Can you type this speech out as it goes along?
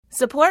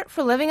Support for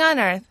Living on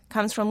Earth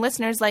comes from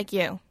listeners like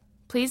you.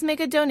 Please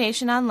make a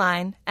donation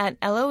online at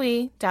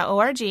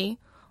loe.org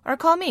or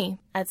call me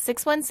at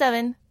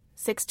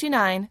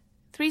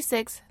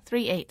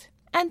 617-629-3638.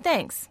 And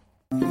thanks.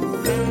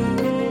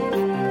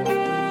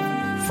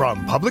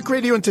 From Public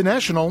Radio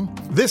International,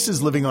 this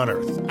is Living on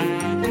Earth.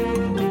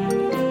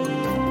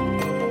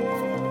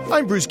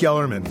 I'm Bruce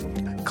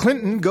Gellerman.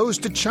 Clinton goes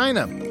to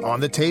China. On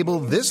the table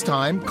this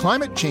time,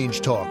 climate change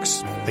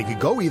talks. They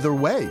could go either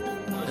way.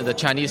 The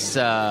Chinese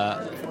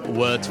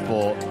word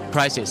for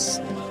crisis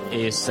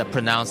is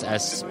pronounced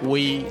as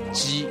Wei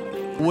Ji.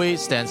 Wei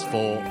stands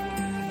for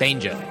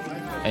danger,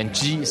 and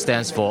Ji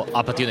stands for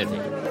opportunity.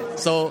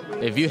 So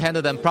if you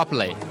handle them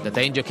properly, the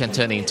danger can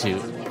turn into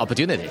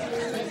opportunity.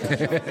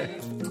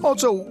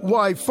 Also,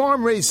 why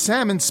farm-raised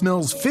salmon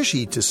smells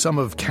fishy to some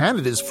of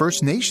Canada's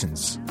First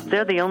Nations.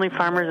 They're the only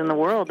farmers in the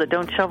world that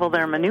don't shovel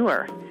their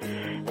manure.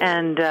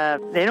 And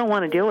they don't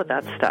want to deal with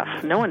that stuff.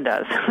 No one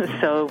does.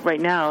 So right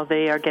now,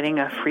 they are getting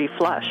a free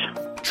flush.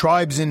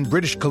 Tribes in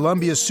British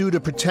Columbia sue to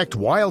protect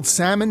wild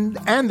salmon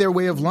and their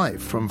way of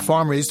life from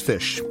farm-raised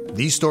fish.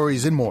 These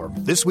stories and more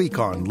this week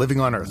on Living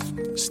on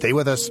Earth. Stay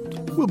with us.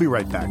 We'll be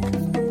right back.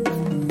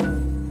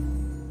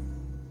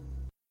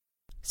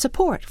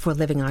 Support for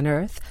Living on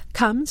Earth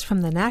comes from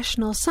the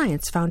National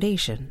Science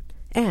Foundation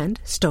and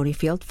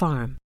Stonyfield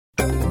Farm.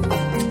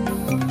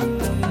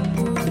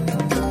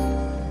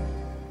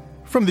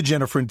 From the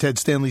Jennifer and Ted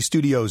Stanley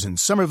Studios in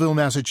Somerville,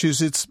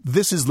 Massachusetts,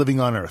 this is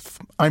Living on Earth.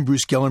 I'm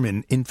Bruce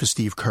Gellerman, in for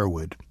Steve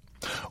Curwood.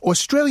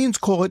 Australians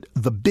call it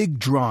the Big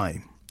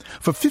Dry.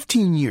 For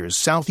 15 years,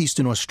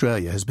 southeastern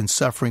Australia has been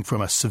suffering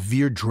from a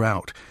severe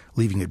drought,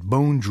 leaving it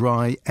bone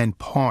dry and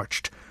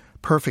parched.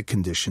 Perfect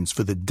conditions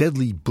for the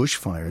deadly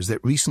bushfires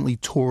that recently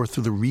tore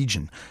through the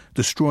region,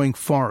 destroying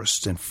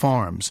forests and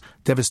farms,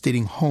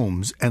 devastating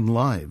homes and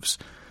lives.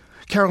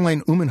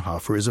 Caroline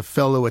Umenhofer is a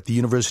fellow at the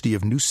University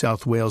of New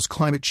South Wales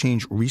Climate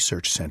Change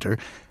Research Centre.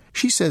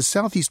 She says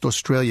Southeast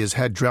Australia has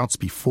had droughts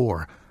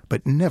before,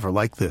 but never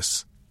like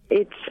this.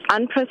 It's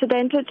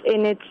unprecedented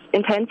in its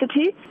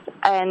intensity,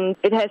 and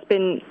it has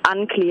been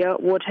unclear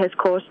what has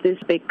caused this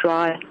big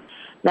dry.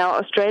 Now,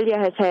 Australia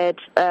has had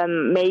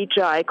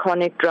major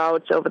iconic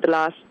droughts over the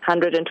last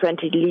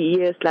 120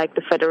 years, like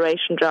the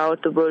Federation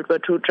drought, the World War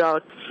II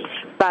drought.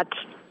 But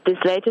this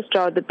latest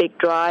drought, the Big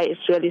Dry, is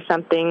really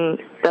something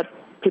that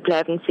people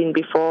haven't seen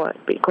before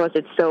because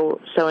it's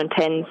so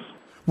intense.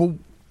 Well,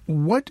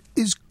 what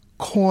is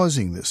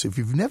causing this? If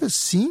you've never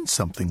seen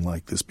something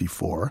like this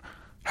before,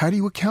 how do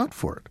you account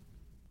for it?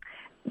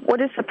 What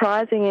is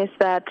surprising is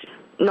that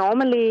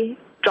normally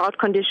drought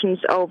conditions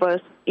over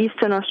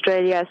eastern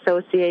Australia are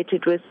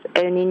associated with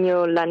El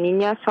Niño-La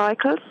Niña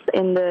cycles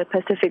in the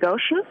Pacific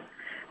Ocean.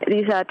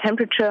 These are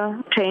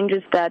temperature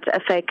changes that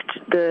affect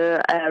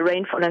the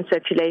rainfall and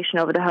circulation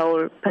over the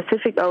whole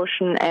Pacific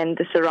Ocean and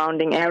the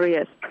surrounding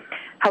areas.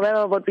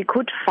 However, what we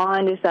could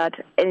find is that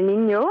El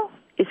Niño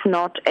is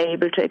not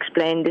able to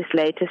explain this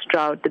latest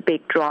drought, the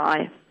Big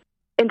Dry.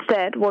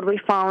 Instead, what we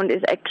found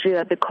is actually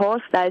that the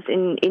cause lies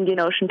in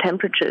Indian Ocean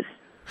temperatures.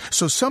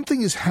 So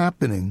something is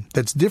happening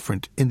that's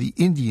different in the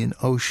Indian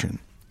Ocean.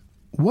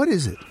 What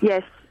is it?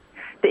 Yes.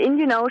 The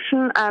Indian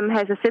Ocean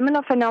has a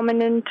similar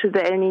phenomenon to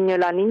the El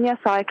Niño-La Niña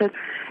cycle.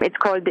 It's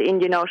called the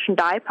Indian Ocean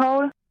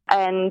Dipole,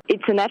 and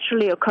it's a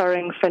naturally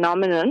occurring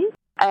phenomenon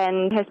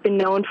and has been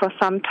known for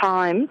some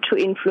time to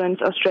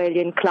influence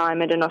Australian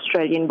climate and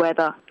Australian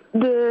weather.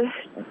 The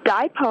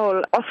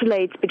dipole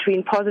oscillates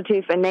between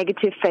positive and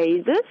negative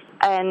phases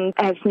and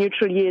has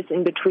neutral years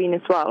in between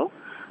as well.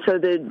 So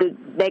the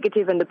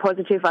negative and the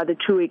positive are the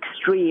two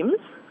extremes.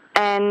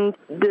 And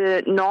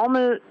the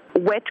normal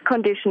wet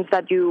conditions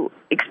that you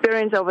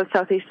experience over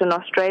southeastern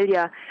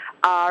Australia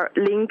are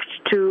linked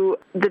to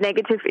the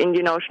negative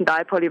Indian Ocean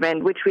Dipole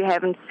event, which we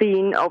haven't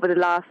seen over the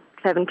last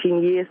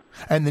 17 years.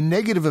 And the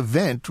negative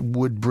event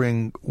would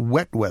bring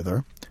wet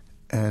weather,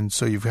 and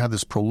so you've had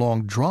this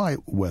prolonged dry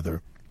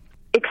weather.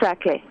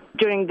 Exactly.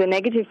 During the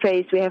negative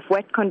phase, we have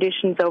wet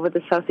conditions over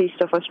the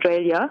southeast of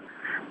Australia.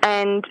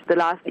 And the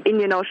last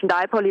Indian Ocean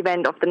Dipole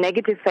event of the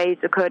negative phase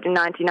occurred in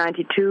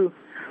 1992.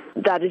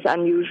 That is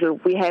unusual.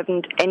 We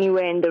haven't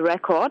anywhere in the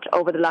record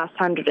over the last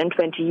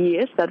 120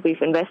 years that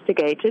we've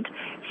investigated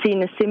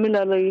seen a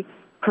similarly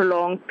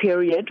prolonged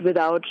period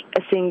without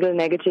a single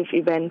negative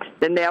event.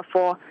 And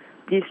therefore,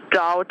 these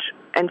drought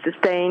and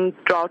sustained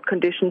drought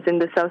conditions in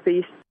the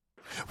southeast.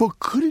 Well,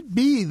 could it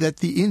be that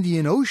the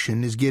Indian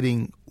Ocean is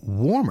getting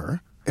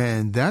warmer,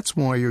 and that's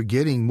why you're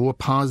getting more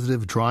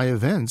positive dry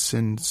events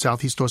in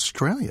Southeast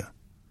Australia?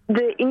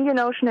 The Indian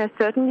Ocean has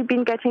certainly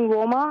been getting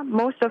warmer.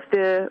 Most of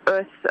the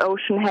Earth's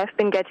ocean have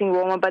been getting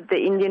warmer, but the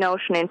Indian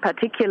Ocean in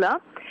particular.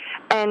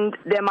 And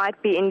there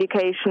might be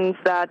indications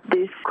that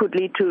this could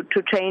lead to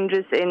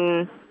changes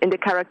in the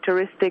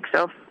characteristics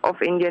of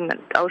Indian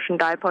Ocean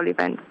dipole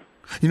events.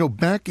 You know,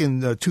 back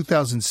in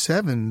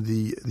 2007,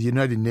 the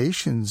United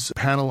Nations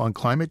panel on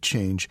climate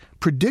change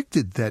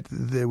predicted that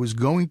there was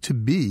going to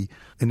be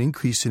an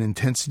increase in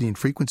intensity and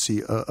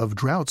frequency of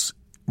droughts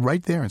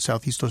right there in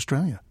Southeast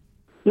Australia.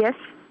 Yes,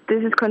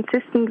 this is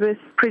consistent with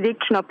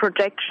prediction or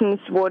projections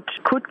what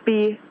could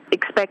be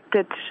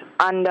expected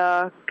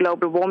under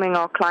global warming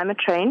or climate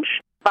change.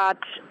 But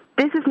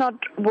this is not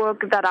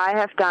work that I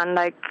have done.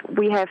 Like,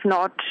 we have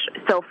not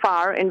so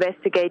far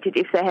investigated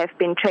if there have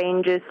been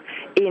changes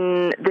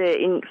in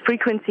the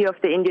frequency of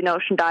the Indian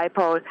Ocean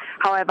Dipole.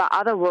 However,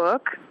 other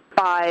work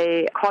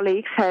by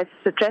colleagues has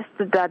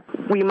suggested that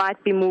we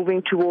might be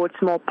moving towards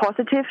more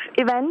positive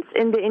events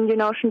in the Indian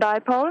Ocean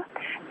Dipole,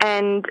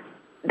 and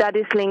that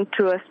is linked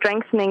to a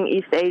strengthening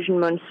East Asian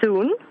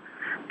monsoon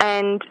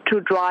and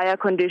to drier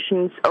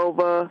conditions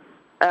over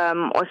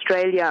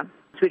Australia,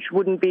 which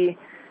wouldn't be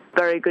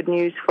very good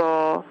news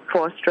for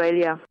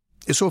Australia.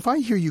 So if I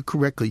hear you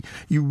correctly,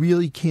 you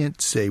really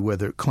can't say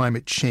whether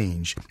climate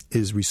change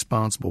is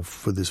responsible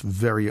for this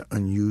very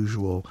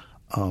unusual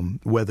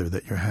weather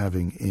that you're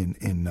having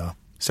in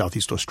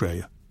Southeast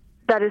Australia.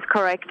 That is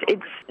correct.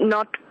 It's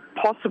not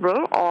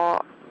possible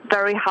or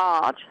very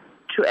hard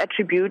to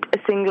attribute a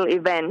single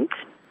event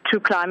to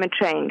climate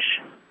change.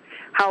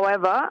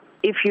 However,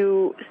 if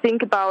you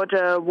think about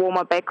a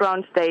warmer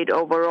background state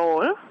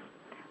overall,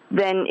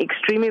 then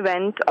extreme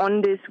events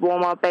on this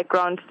warmer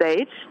background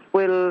state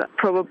will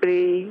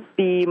probably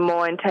be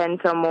more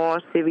intense or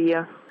more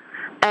severe.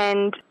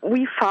 And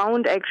we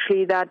found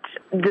actually that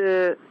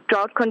the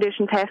drought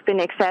conditions have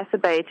been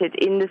exacerbated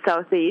in the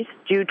southeast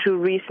due to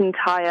recent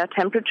higher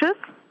temperatures.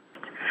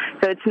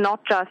 So it's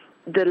not just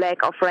the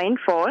lack of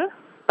rainfall,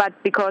 but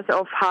because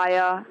of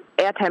higher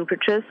air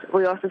temperatures,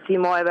 we also see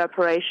more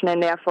evaporation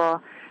and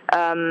therefore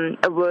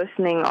a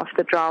worsening of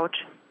the drought.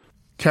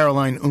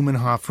 Caroline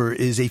Umenhofer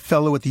is a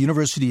fellow at the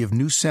University of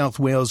New South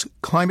Wales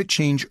Climate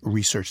Change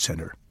Research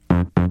Centre.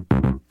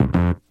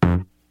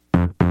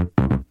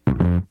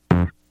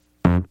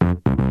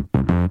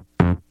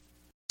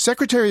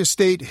 Secretary of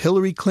State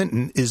Hillary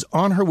Clinton is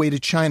on her way to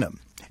China.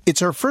 It's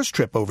her first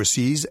trip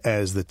overseas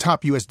as the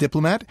top U.S.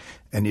 diplomat,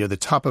 and near the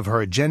top of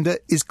her agenda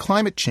is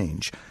climate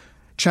change.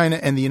 China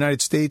and the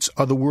United States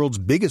are the world's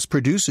biggest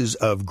producers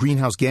of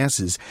greenhouse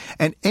gases,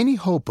 and any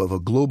hope of a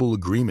global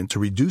agreement to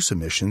reduce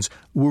emissions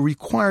will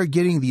require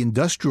getting the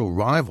industrial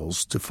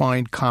rivals to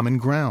find common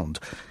ground.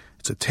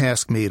 It's a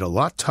task made a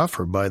lot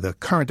tougher by the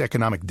current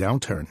economic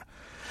downturn.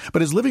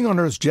 But as Living on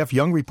Earth's Jeff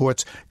Young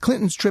reports,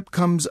 Clinton's trip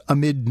comes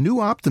amid new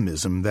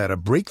optimism that a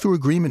breakthrough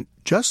agreement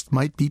just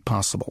might be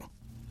possible.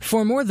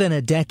 For more than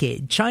a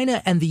decade,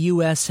 China and the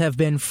U.S. have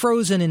been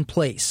frozen in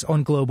place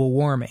on global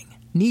warming.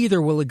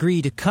 Neither will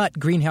agree to cut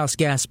greenhouse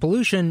gas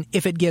pollution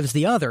if it gives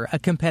the other a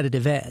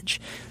competitive edge.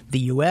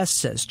 The U.S.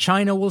 says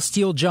China will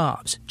steal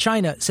jobs.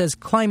 China says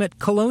climate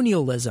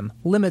colonialism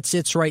limits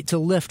its right to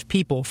lift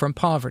people from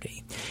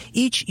poverty.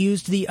 Each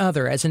used the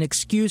other as an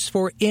excuse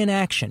for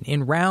inaction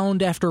in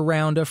round after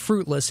round of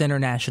fruitless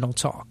international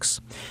talks.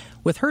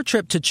 With her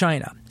trip to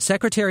China,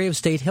 Secretary of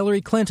State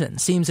Hillary Clinton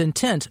seems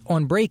intent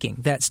on breaking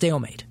that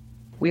stalemate.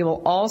 We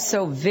will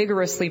also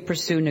vigorously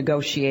pursue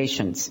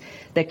negotiations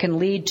that can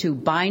lead to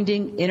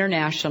binding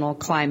international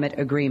climate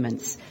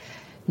agreements.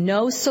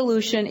 No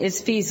solution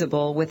is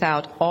feasible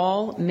without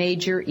all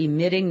major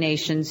emitting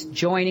nations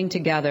joining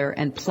together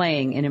and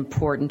playing an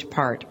important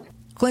part.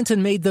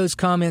 Clinton made those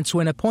comments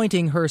when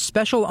appointing her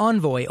special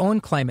envoy on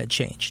climate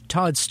change,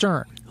 Todd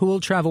Stern, who will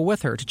travel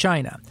with her to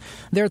China.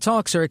 Their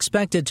talks are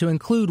expected to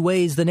include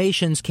ways the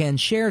nations can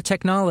share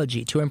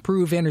technology to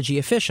improve energy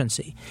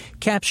efficiency,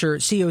 capture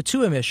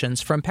CO2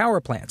 emissions from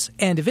power plants,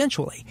 and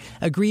eventually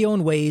agree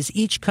on ways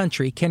each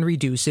country can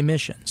reduce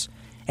emissions.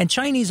 And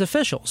Chinese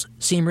officials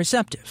seem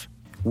receptive.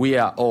 We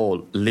are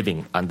all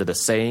living under the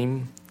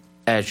same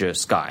azure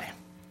sky,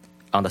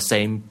 on the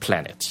same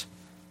planet.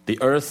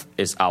 The Earth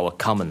is our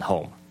common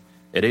home.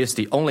 It is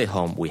the only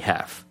home we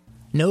have.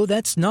 No,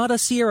 that's not a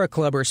Sierra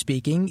Clubber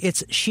speaking.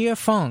 It's Xie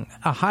Feng,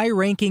 a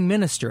high-ranking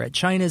minister at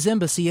China's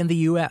embassy in the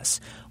U.S.,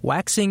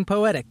 waxing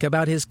poetic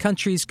about his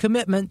country's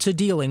commitment to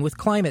dealing with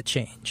climate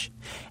change.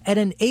 At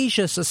an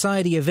Asia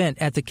Society event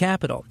at the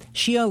Capitol,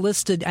 Xie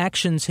listed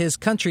actions his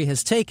country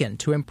has taken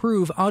to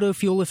improve auto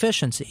fuel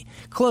efficiency,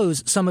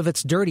 close some of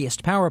its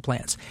dirtiest power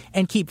plants,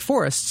 and keep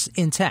forests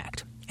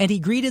intact. And he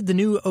greeted the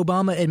new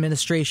Obama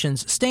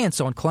administration's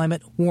stance on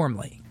climate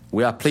warmly.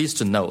 We are pleased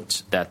to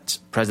note that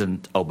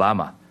President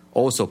Obama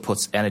also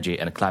puts energy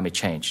and climate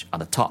change on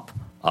the top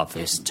of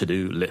his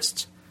to-do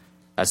list.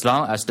 As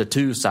long as the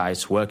two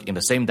sides work in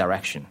the same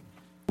direction,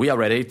 we are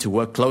ready to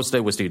work closely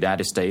with the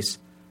United States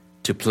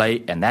to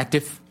play an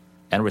active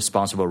and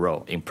responsible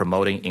role in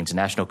promoting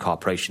international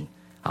cooperation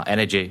on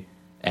energy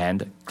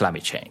and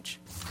climate change.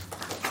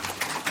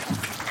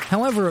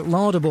 However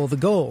laudable the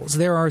goals,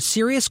 there are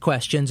serious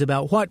questions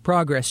about what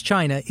progress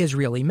China is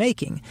really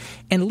making,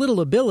 and little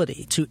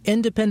ability to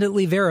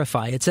independently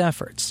verify its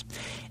efforts.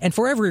 And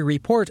for every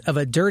report of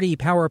a dirty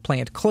power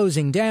plant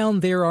closing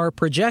down, there are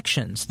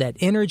projections that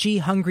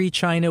energy-hungry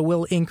China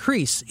will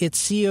increase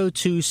its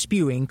CO2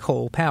 spewing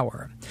coal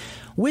power.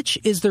 Which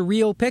is the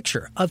real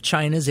picture of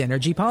China's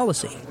energy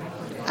policy?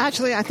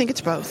 Actually, I think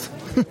it's both.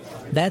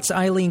 That's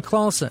Eileen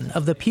Clausen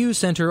of the Pew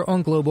Center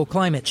on Global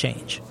Climate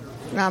Change.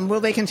 Will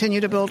they continue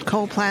to build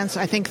coal plants?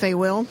 I think they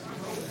will.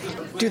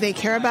 Do they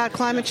care about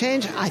climate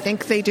change? I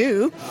think they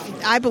do.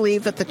 I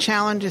believe that the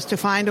challenge is to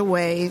find a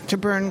way to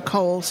burn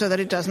coal so that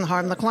it doesn't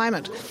harm the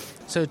climate.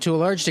 So to a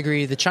large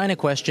degree, the China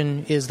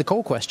question is the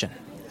coal question.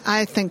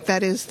 I think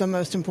that is the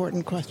most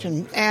important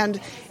question.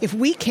 And if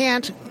we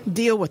can't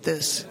deal with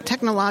this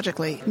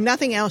technologically,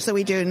 nothing else that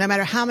we do, no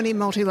matter how many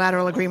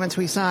multilateral agreements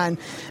we sign,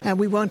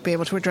 we won't be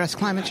able to address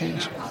climate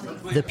change.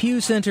 The Pew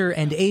Center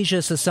and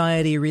Asia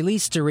Society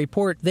released a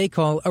report they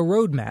call a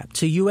roadmap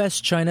to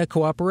U.S.-China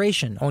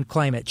cooperation on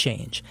climate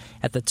change.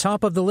 At the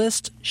top of the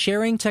list,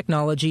 sharing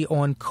technology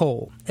on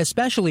coal,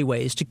 especially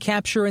ways to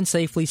capture and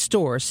safely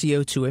store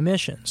CO2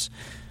 emissions.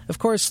 Of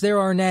course, there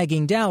are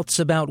nagging doubts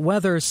about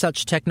whether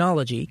such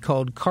technology,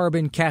 called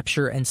carbon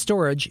capture and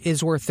storage,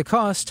 is worth the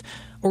cost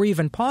or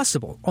even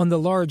possible on the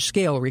large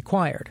scale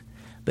required.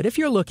 But if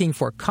you're looking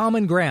for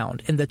common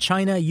ground in the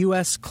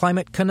China-U.S.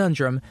 climate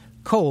conundrum,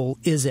 coal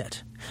is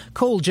it.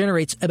 Coal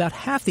generates about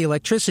half the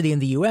electricity in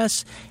the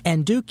U.S.,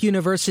 and Duke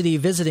University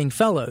visiting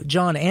fellow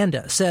John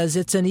Anda says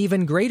it's an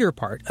even greater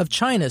part of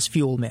China's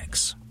fuel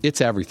mix. It's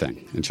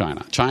everything in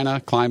China. China,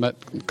 climate,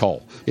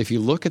 coal. If you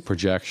look at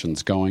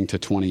projections going to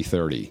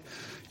 2030,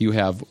 you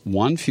have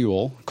one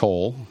fuel,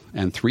 coal,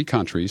 and 3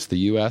 countries, the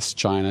U.S.,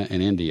 China,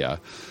 and India,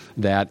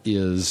 that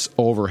is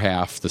over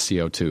half the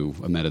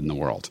CO2 emitted in the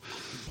world.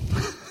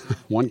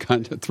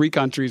 3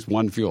 countries,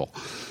 one fuel.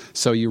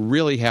 So you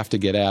really have to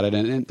get at it.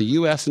 And the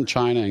U.S. and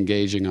China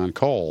engaging on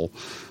coal,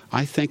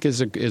 I think,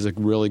 is a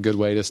really good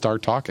way to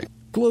start talking.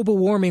 Global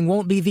warming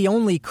won't be the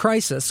only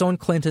crisis on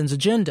Clinton's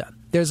agenda.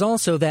 There's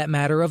also that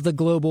matter of the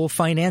global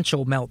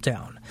financial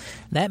meltdown.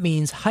 That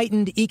means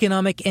heightened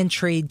economic and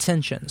trade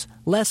tensions,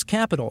 less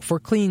capital for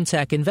clean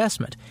tech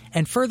investment,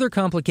 and further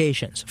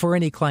complications for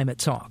any climate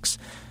talks.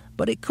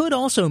 But it could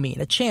also mean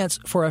a chance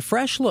for a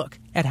fresh look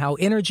at how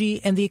energy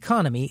and the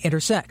economy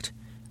intersect.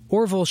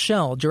 Orville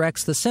Schell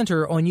directs the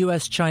Center on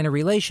U.S.-China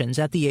Relations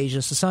at the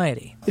Asia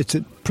Society. It's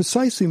at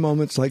precisely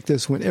moments like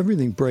this when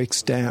everything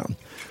breaks down,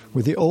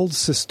 where the old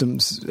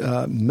systems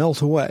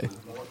melt away,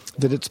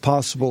 that it's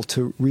possible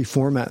to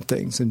reformat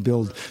things and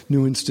build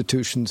new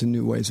institutions and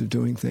new ways of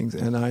doing things.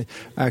 And I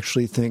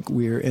actually think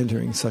we're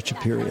entering such a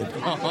period.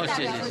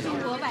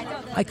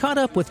 I caught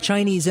up with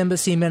Chinese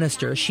Embassy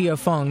Minister Xie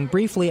Feng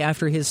briefly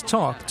after his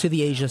talk to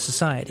the Asia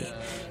Society.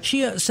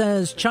 Xie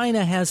says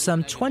China has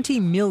some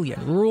 20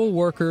 million rural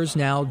workers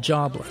now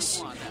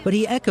jobless. But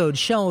he echoed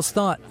Schell's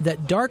thought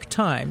that dark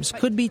times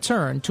could be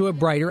turned to a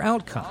brighter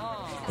outcome.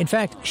 In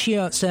fact,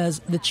 Xie says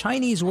the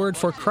Chinese word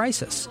for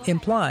crisis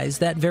implies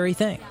that very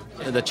thing.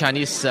 The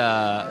Chinese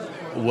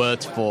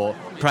word for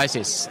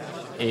crisis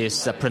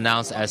is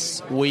pronounced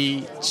as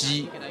Wei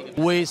Ji.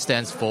 Wei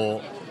stands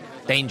for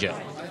danger,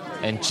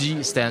 and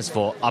Ji stands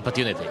for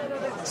opportunity.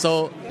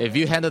 So if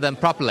you handle them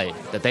properly,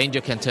 the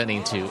danger can turn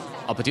into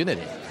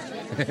opportunity.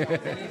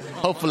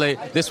 Hopefully,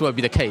 this will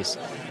be the case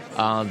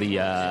on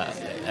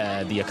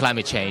the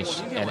climate change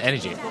and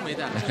energy.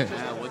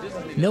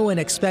 No one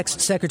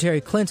expects Secretary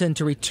Clinton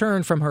to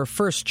return from her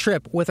first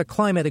trip with a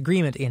climate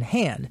agreement in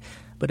hand,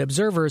 but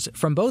observers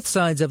from both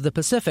sides of the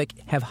Pacific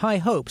have high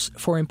hopes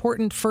for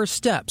important first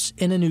steps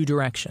in a new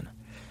direction.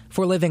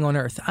 For Living on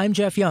Earth, I'm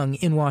Jeff Young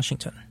in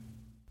Washington.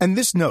 And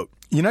this note,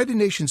 United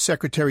Nations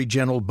Secretary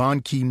General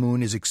Ban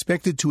Ki-moon is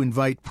expected to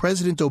invite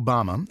President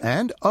Obama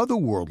and other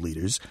world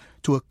leaders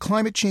to a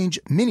climate change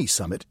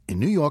mini-summit in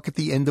New York at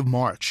the end of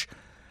March.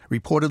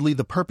 Reportedly,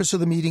 the purpose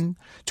of the meeting,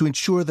 to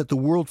ensure that the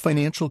world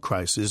financial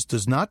crisis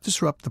does not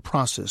disrupt the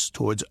process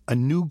towards a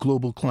new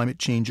global climate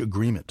change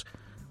agreement.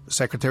 The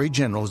Secretary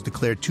General has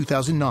declared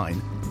 2009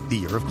 the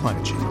year of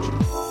climate change.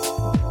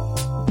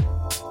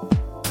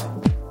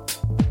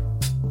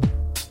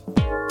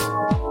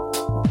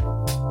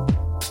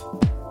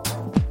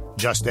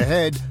 Just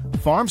ahead,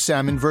 farm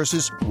salmon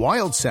versus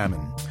wild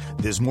salmon.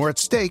 There's more at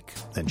stake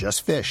than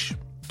just fish.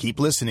 Keep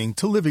listening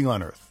to Living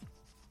on Earth.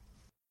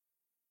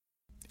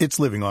 It's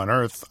Living on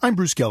Earth. I'm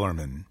Bruce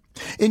Gellerman.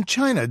 In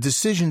China,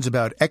 decisions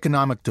about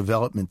economic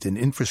development and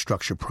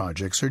infrastructure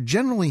projects are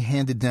generally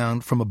handed down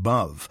from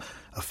above.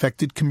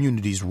 Affected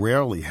communities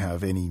rarely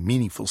have any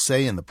meaningful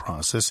say in the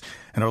process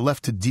and are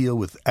left to deal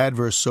with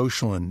adverse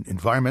social and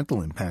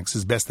environmental impacts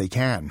as best they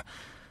can.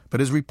 But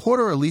as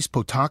reporter Elise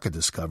Potaka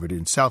discovered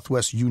in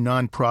southwest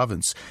Yunnan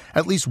province,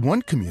 at least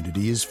one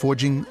community is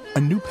forging a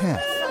new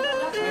path.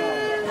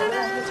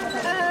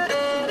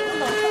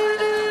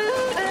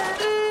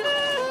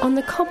 On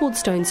the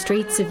cobblestone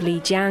streets of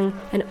Lijiang,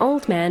 an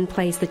old man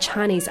plays the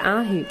Chinese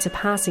erhu to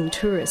passing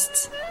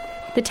tourists.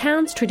 The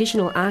town's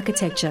traditional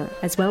architecture,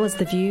 as well as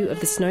the view of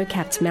the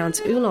snow-capped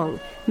Mount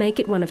Oolong, make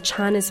it one of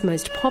China's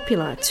most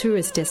popular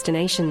tourist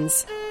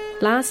destinations.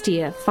 Last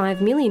year,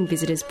 5 million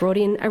visitors brought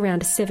in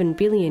around $7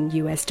 billion.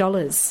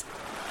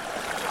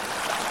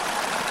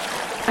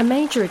 A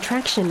major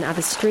attraction are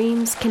the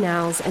streams,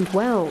 canals and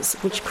wells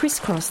which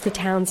crisscross the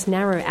town's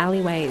narrow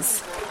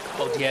alleyways.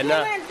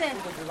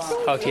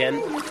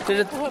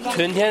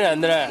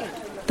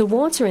 The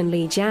water in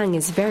Lijiang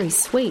is very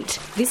sweet,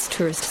 this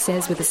tourist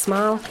says with a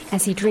smile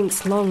as he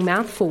drinks long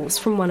mouthfuls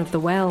from one of the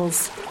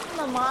wells.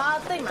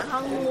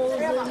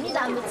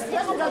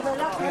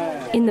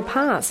 In the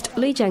past,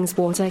 Lijiang's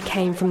water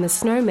came from the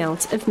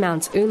snowmelt of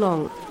Mount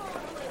Oolong.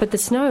 But the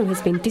snow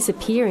has been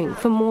disappearing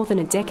for more than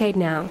a decade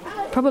now,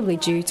 probably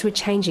due to a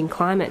changing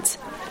climate.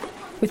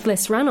 With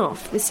less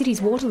runoff, the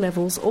city's water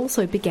levels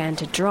also began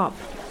to drop.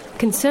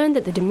 Concerned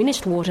that the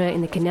diminished water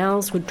in the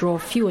canals would draw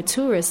fewer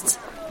tourists,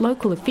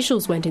 local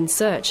officials went in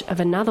search of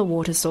another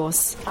water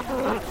source.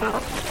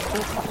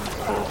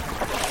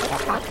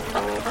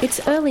 It's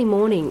early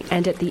morning,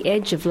 and at the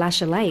edge of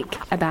Lasha Lake,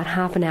 about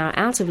half an hour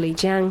out of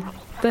Lijiang,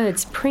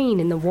 birds preen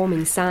in the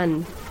warming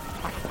sun.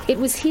 It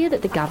was here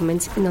that the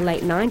government in the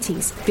late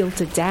 90s built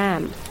a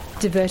dam,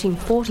 diverting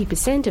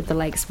 40% of the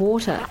lake's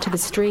water to the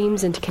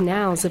streams and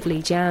canals of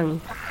Lijiang.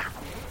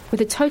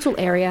 With a total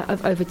area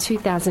of over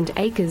 2,000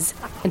 acres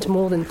and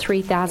more than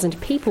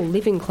 3,000 people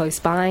living close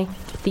by,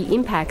 the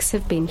impacts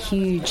have been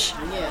huge.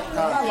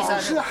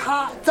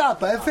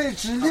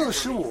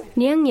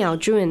 Niang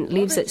Yaojun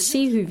lives at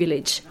Xihu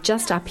village,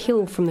 just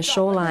uphill from the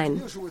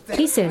shoreline.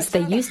 He says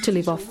they used to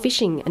live off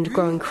fishing and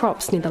growing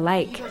crops near the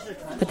lake,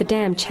 but the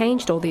dam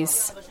changed all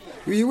this.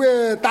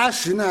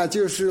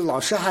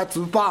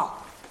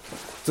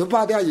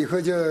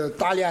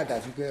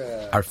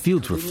 Our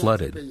fields were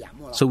flooded,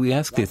 so we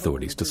asked the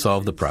authorities to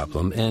solve the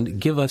problem and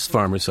give us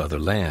farmers other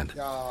land.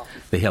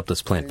 They helped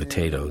us plant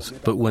potatoes,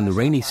 but when the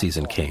rainy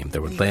season came,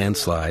 there were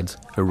landslides,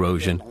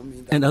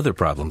 erosion, and other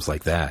problems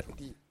like that.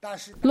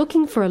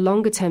 Looking for a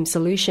longer-term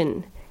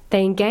solution,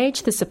 they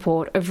engaged the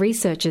support of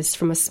researchers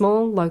from a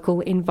small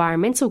local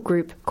environmental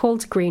group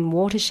called Green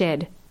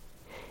Watershed.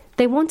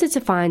 They wanted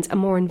to find a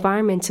more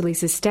environmentally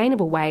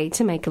sustainable way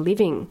to make a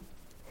living.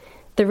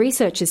 The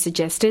researchers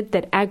suggested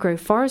that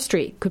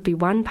agroforestry could be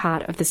one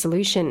part of the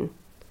solution.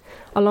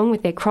 Along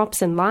with their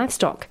crops and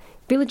livestock,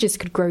 villagers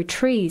could grow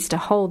trees to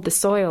hold the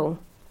soil.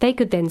 They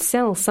could then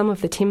sell some of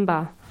the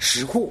timber.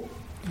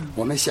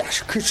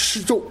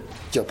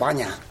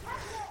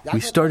 We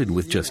started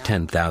with just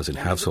 10,000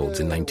 households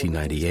in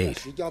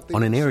 1998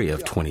 on an area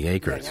of 20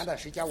 acres.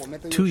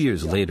 2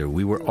 years later,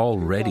 we were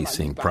already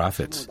seeing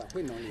profits.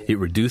 It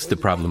reduced the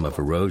problem of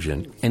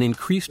erosion and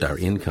increased our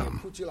income.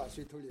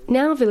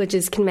 Now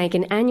villagers can make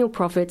an annual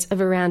profit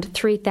of around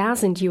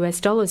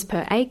 $3,000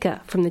 per acre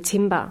from the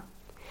timber.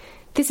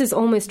 This has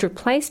almost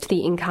replaced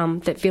the income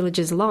that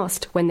villagers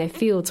lost when their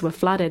fields were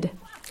flooded.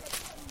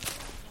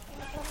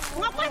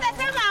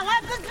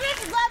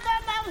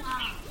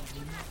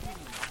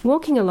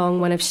 Walking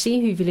along one of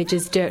Xihu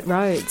village's dirt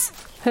roads,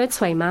 He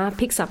Cui Ma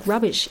picks up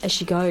rubbish as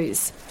she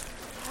goes.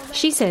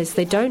 She says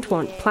they don't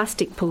want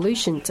plastic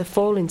pollution to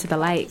fall into the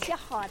lake.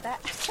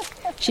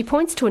 She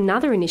points to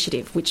another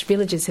initiative which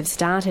villagers have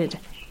started.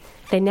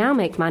 They now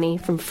make money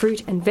from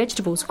fruit and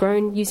vegetables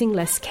grown using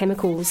less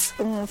chemicals.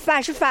 We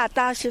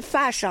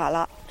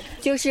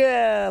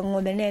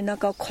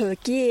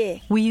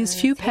use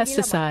few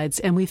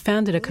pesticides, and we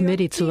founded a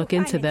committee to look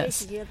into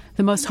this.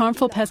 The most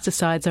harmful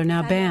pesticides are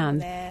now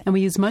banned, and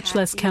we use much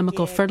less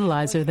chemical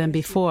fertilizer than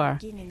before.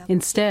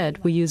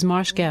 Instead, we use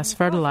marsh gas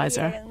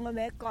fertilizer.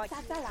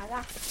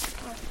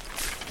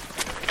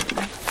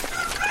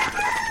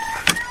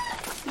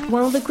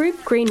 While the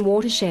group Green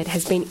Watershed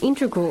has been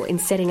integral in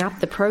setting up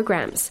the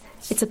programs,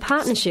 it's a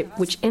partnership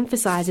which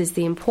emphasises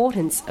the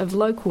importance of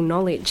local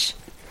knowledge.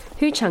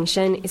 Hu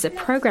Changshen is a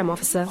program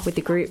officer with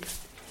the group.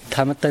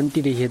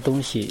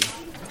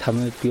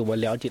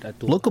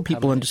 Local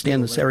people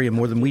understand this area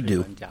more than we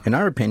do. In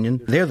our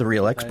opinion, they're the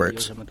real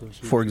experts.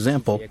 For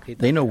example,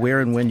 they know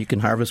where and when you can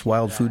harvest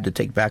wild food to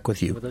take back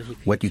with you,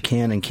 what you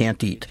can and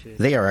can't eat.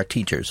 They are our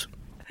teachers.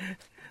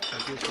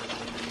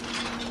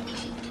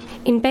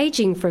 In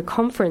Beijing for a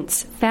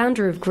conference,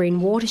 founder of Green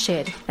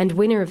Watershed and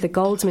winner of the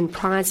Goldsman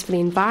Prize for the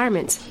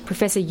Environment,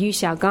 Professor Yu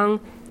Xiaogang,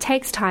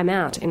 takes time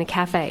out in a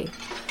cafe.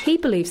 He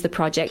believes the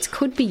project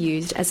could be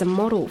used as a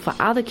model for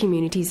other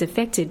communities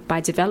affected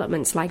by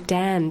developments like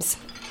dams.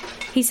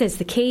 He says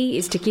the key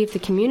is to give the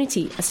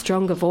community a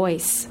stronger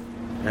voice.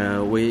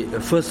 We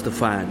first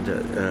find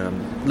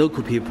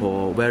local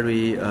people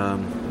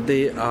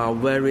they are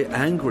very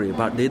angry,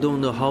 but they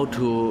don't know how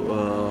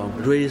to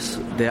raise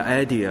their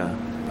idea,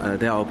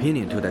 their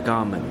opinion to the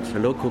government. The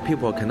local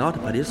people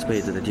cannot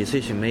participate in the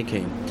decision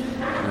making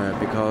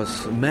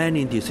because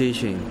many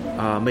decisions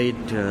are made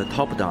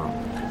top-down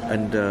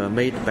and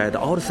made by the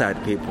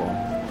outside people,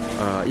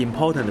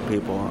 important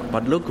people,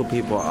 but local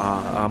people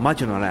are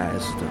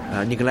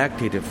marginalized,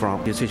 neglected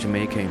from decision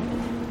making.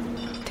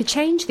 To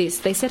change this,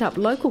 they set up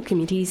local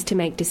committees to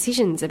make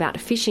decisions about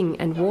fishing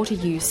and water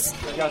use.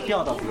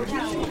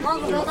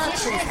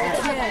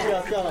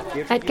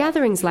 At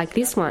gatherings like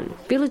this one,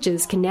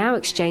 villagers can now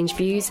exchange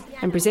views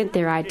and present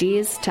their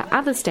ideas to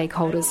other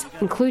stakeholders,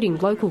 including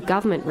local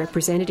government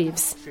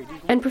representatives.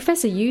 And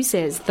Professor Yu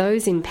says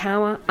those in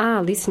power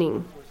are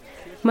listening.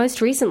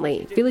 Most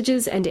recently,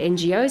 villagers and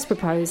NGOs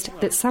proposed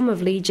that some of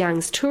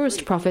Lijiang's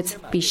tourist profits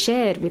be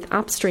shared with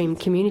upstream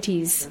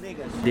communities.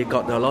 They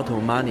got a lot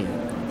of money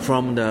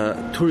from the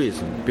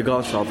tourism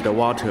because of the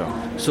water,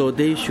 so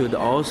they should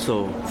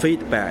also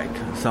feed back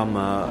some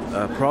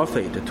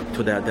profit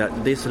to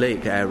this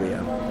lake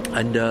area.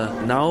 And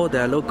now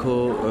the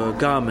local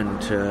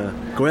government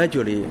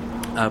gradually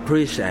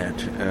appreciate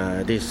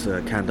this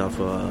kind of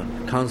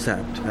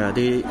concept.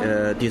 They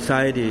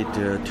decided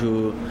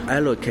to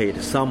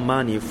allocate some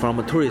money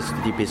from tourist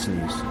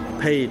business,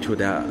 pay to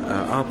the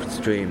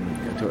upstream,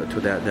 to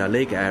the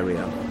lake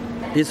area.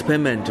 This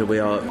payment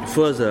will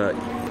further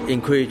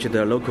encourage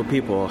the local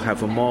people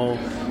have a more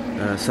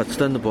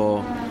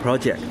sustainable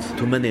projects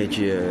to manage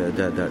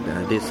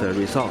this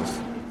resource.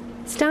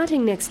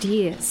 Starting next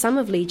year, some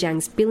of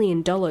Lijiang's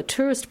billion-dollar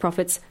tourist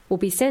profits will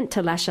be sent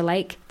to Lasha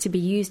Lake to be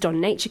used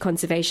on nature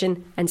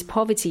conservation and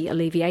poverty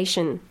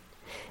alleviation.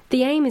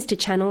 The aim is to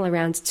channel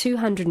around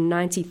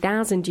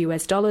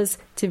 $290,000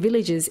 to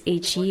villages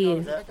each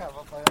year.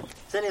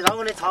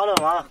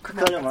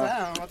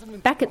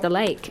 Back at the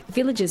lake,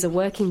 villagers are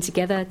working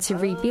together to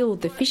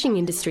rebuild the fishing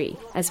industry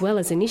as well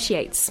as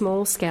initiate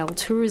small-scale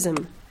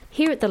tourism.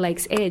 Here at the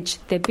lake's edge,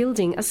 they're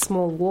building a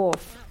small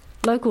wharf.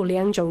 Local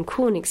Liang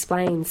Zhongkun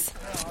explains.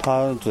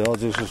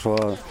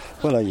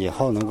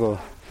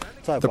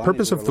 The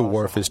purpose of the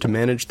wharf is to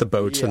manage the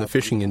boats and the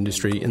fishing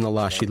industry in the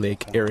Lashi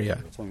Lake area.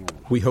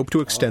 We hope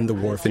to extend the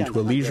wharf into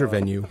a leisure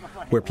venue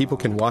where people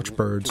can watch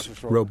birds,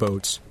 row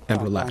boats,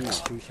 and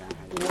relax.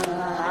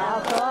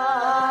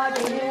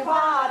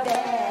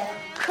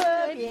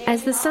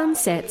 As the sun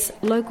sets,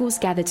 locals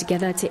gather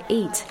together to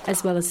eat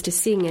as well as to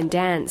sing and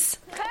dance.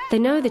 They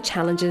know the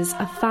challenges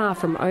are far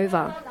from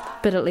over,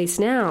 but at least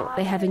now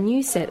they have a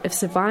new set of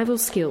survival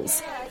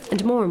skills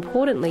and, more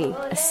importantly,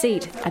 a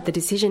seat at the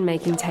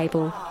decision-making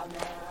table.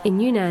 In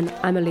Yunnan,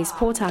 I'm Elise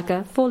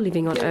Portaka for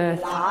Living on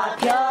Earth.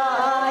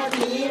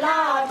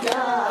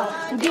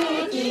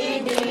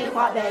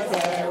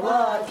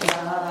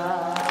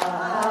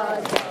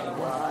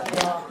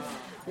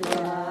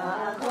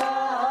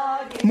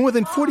 More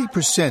than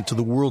 40% of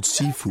the world's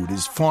seafood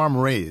is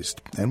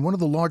farm-raised, and one of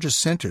the largest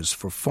centers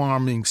for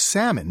farming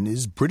salmon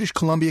is British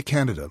Columbia,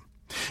 Canada.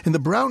 In the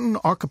Broughton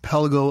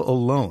Archipelago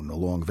alone,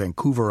 along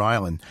Vancouver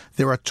Island,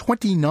 there are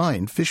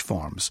 29 fish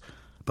farms.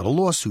 But a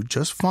lawsuit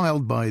just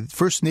filed by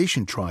First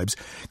Nation tribes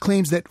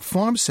claims that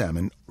farm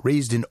salmon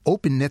raised in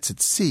open nets at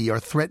sea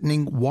are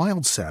threatening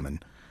wild salmon,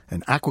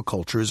 and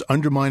aquaculture is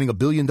undermining a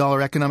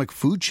billion-dollar economic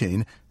food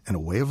chain and a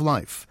way of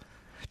life.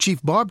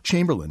 Chief Bob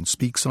Chamberlain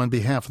speaks on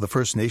behalf of the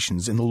First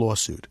Nations in the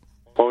lawsuit.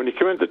 Well, when you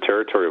come into the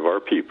territory of our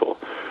people,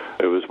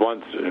 it was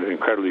once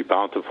incredibly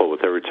bountiful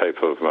with every type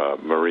of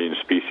marine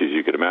species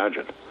you could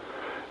imagine.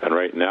 And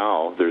right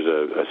now, there's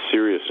a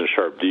serious and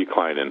sharp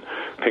decline in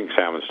pink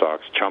salmon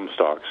stocks, chum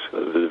stocks,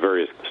 the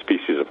various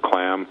species of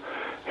clam,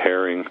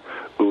 herring,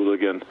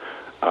 ooligan.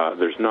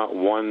 There's not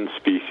one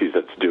species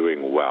that's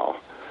doing well.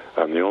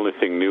 The only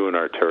thing new in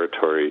our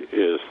territory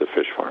is the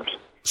fish farms.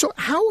 So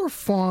how are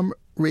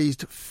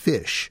farm-raised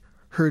fish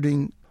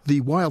hurting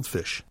the wild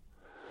fish?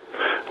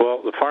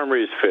 Well, the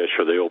farm-raised fish,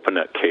 or the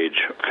open-net cage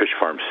fish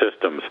farm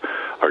systems,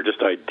 are just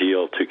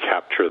ideal to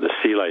capture the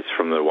sea lice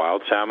from the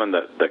wild salmon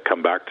that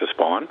come back to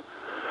spawn,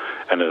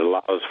 and it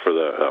allows for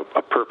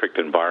a perfect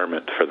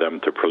environment for them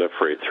to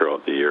proliferate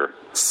throughout the year.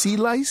 Sea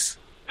lice?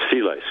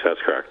 Sea lice, that's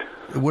correct.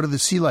 What do the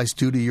sea lice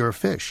do to your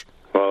fish?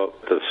 Well,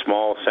 the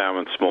small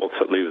salmon smolts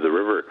that leave the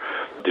river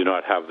do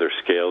not have their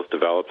scales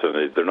developed,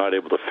 and they're not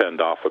able to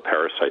fend off a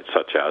parasite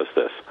such as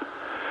this.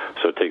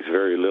 So it takes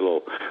very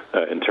little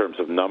in terms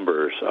of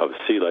numbers of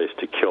sea lice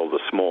to kill the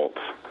smolts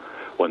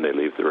when they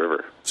leave the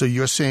river. So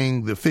you're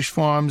saying the fish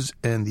farms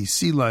and the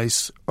sea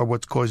lice are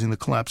what's causing the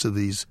collapse of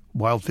these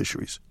wild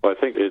fisheries? Well, I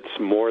think it's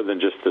more than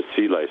just the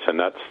sea lice, and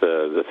that's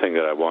the thing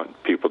that I want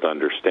people to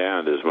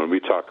understand is when we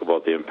talk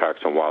about the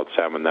impacts on wild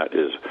salmon, that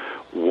is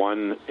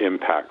one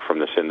impact from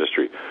this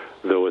industry.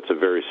 Though it's a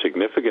very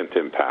significant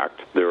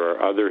impact, there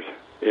are other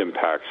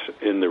impacts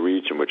in the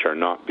region which are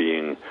not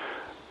being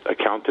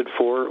accounted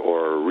for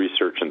or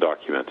researched and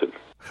documented.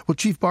 Well,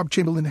 Chief Bob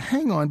Chamberlain,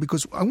 hang on,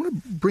 because I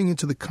want to bring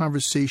into the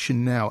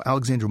conversation now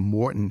Alexandra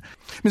Morton.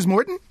 Ms.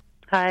 Morton?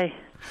 Hi.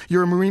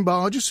 You're a marine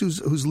biologist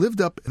who's lived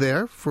up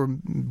there for,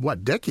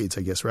 decades,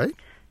 I guess, right?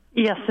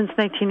 Yes, since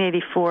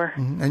 1984.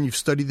 Mm-hmm. And you've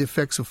studied the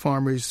effects of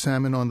farm-raised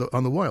salmon on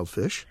the wild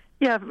fish.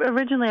 Yeah,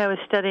 originally I was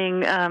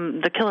studying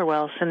the killer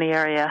whales in the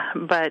area,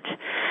 but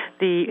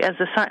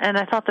and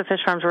I thought the fish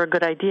farms were a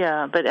good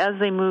idea, but as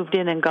they moved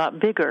in and got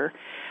bigger,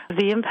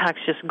 the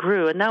impacts just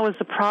grew, and that was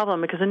the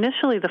problem, because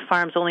initially the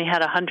farms only had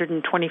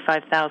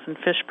 125,000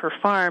 fish per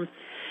farm,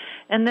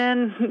 and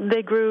then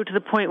they grew to the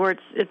point where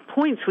at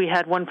points we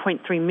had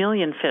 1.3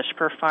 million fish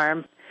per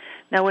farm.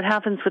 Now what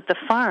happens with the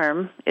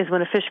farm is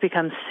when a fish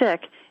becomes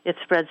sick, it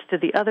spreads to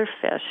the other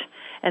fish,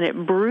 and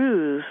it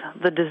brews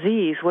the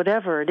disease,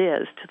 whatever it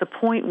is, to the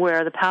point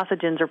where the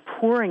pathogens are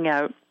pouring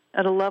out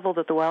at a level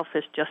that the wild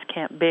fish just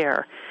can't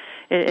bear.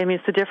 I mean,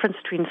 it's the difference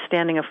between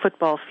standing a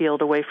football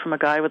field away from a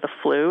guy with the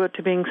flu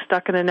to being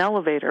stuck in an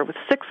elevator with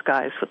 6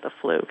 guys with the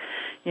flu.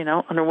 You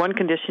know, under one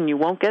condition you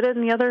won't get it,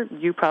 and the other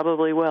you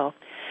probably will.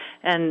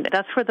 And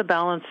that's where the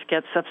balance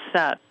gets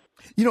upset.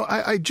 You know,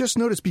 I just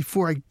noticed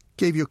before I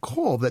gave you a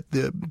call that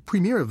the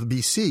premier of the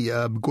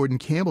BC, Gordon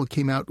Campbell,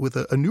 came out with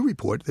a new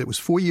report that was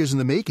 4 years in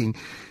the making,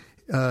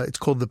 It's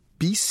called the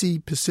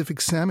BC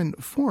Pacific Salmon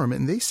Forum,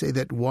 and they say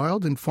that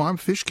wild and farm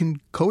fish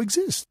can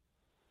coexist.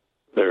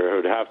 There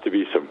would have to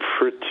be some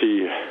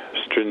pretty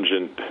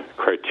stringent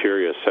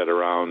criteria set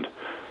around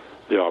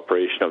the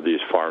operation of these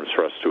farms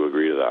for us to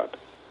agree to that.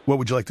 What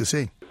would you like to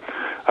see?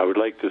 I would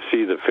like to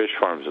see the fish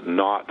farms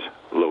not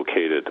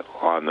located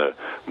on the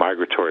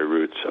migratory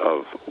routes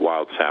of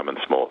wild salmon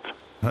smolt.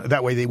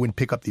 That way they wouldn't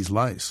pick up these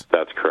lice.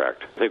 That's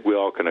correct. I think we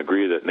all can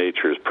agree that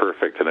nature is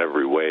perfect in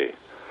every way.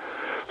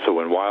 So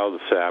when wild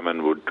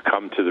salmon would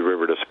come to the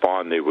river to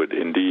spawn, they would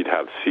indeed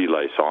have sea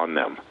lice on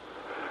them.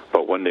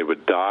 But when they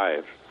would die,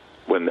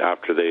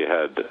 after they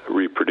had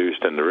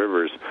reproduced in the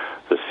rivers,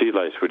 the sea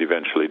lice would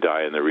eventually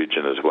die in the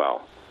region as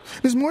well.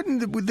 Ms.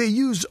 Morton, they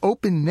use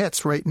open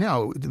nets right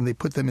now, and they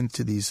put them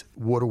into these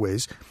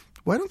waterways.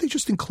 Why don't they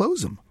just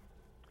enclose them?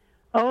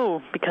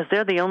 Oh, because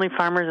they're the only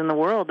farmers in the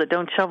world that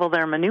don't shovel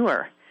their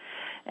manure.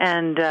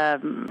 And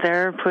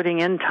they're putting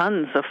in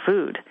tons of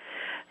food.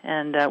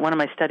 And one of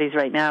my studies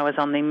right now is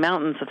on the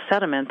mountains of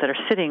sediment that are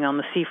sitting on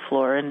the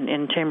seafloor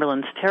in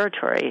Chamberlain's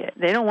territory.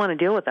 They don't want to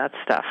deal with that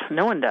stuff.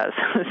 No one does.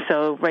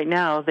 So right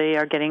now they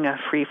are getting a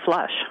free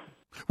flush.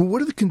 Well,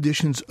 what are the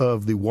conditions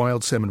of the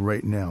wild salmon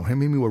right now? How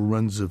many more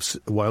runs of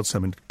wild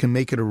salmon can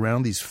make it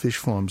around these fish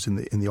farms in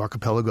the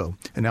archipelago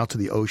and out to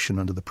the ocean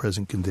under the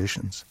present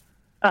conditions?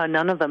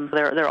 None of them.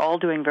 They're all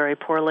doing very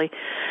poorly.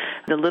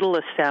 The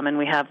littlest salmon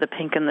we have, the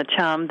pink and the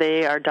chum,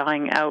 they are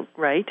dying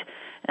outright.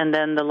 And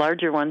then the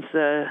larger ones,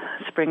 the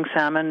spring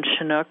salmon,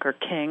 Chinook or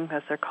king,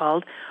 as they're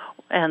called,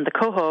 and the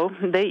coho,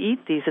 they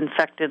eat these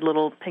infected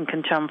little pink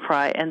and chum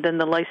fry, and then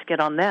the lice get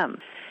on them.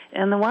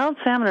 And the wild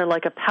salmon are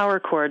like a power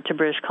cord to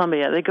British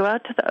Columbia. They go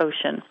out to the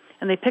ocean,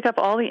 and they pick up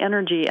all the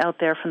energy out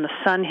there from the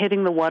sun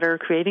hitting the water,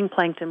 creating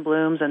plankton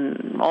blooms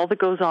and all that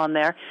goes on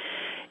there,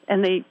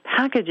 and they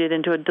package it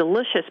into a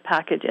delicious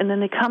package, and then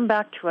they come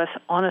back to us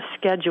on a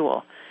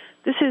schedule.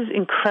 This is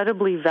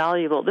incredibly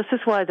valuable. This is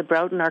why the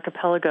Broughton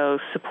Archipelago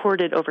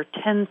supported over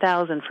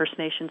 10,000 First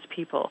Nations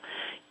people.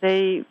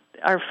 They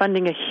are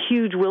funding a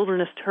huge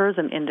wilderness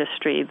tourism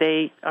industry.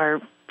 They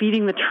are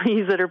feeding the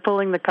trees that are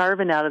pulling the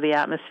carbon out of the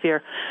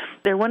atmosphere.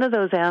 They're one of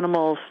those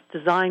animals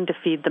designed to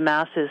feed the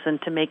masses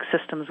and to make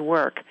systems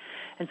work.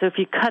 And so if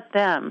you cut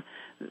them,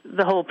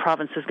 the whole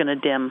province is going to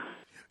dim.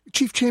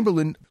 Chief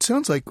Chamberlain, it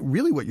sounds like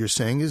really what you're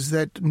saying is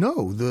that,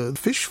 no, the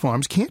fish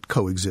farms can't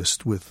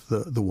coexist with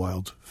the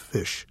wild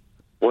fish.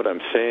 What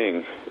I'm saying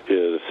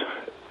is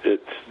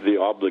it's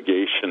the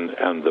obligation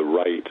and the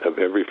right of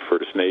every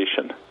First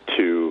Nation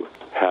to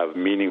have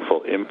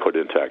meaningful input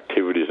into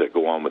activities that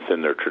go on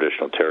within their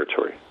traditional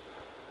territory.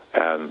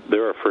 And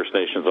there are First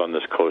Nations on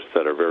this coast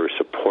that are very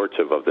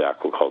supportive of the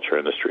aquaculture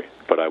industry.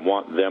 But I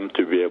want them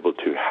to be able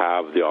to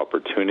have the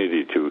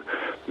opportunity to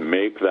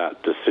make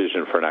that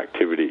decision for an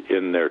activity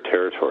in their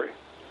territory.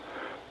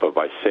 But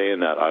by saying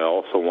that, I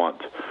also want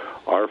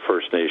our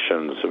First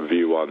Nations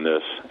view on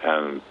this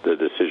and the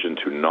decision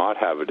to not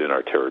have it in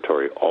our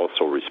territory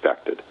also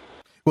respected.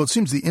 Well, it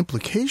seems the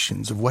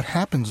implications of what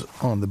happens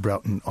on the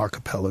Broughton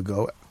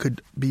Archipelago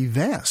could be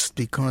vast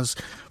because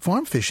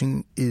farm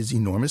fishing is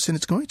enormous and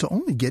it's going to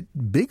only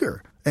get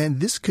bigger. And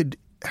this could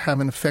have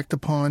an effect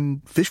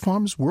upon fish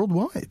farms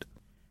worldwide.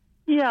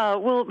 Yeah,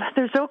 well,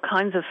 there's all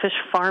kinds of fish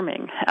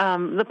farming.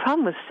 The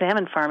problem with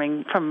salmon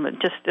farming from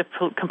just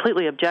a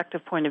completely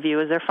objective point of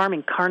view is they're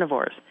farming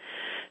carnivores.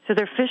 So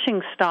they're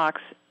fishing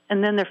stocks,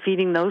 and then they're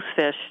feeding those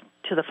fish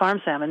to the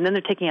farm salmon, and then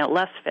they're taking out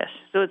less fish.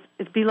 So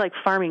it'd be like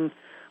farming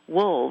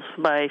wolves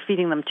by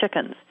feeding them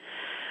chickens.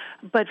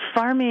 But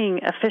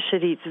farming a fish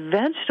that eats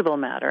vegetable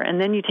matter, and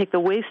then you take the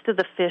waste of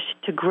the fish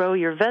to grow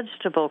your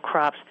vegetable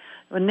crops,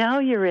 well, now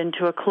you're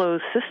into a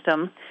closed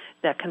system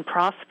that can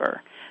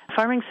prosper.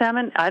 Farming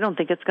salmon, I don't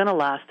think it's going to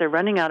last. They're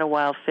running out of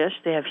wild fish.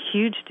 They have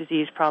huge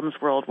disease problems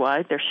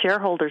worldwide. Their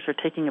shareholders are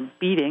taking a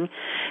beating.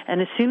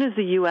 And as soon as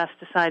the U.S.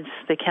 decides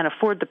they can't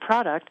afford the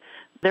product,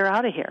 they're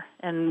out of here.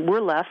 And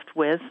we're left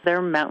with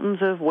their mountains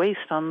of waste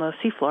on the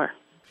seafloor.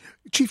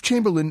 Chief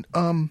Chamberlain,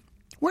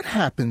 what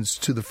happens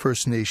to the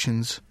First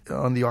Nations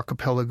on the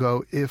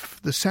archipelago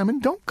if the salmon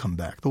don't come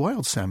back? The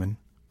wild salmon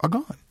are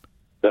gone.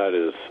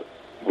 That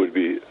would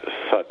be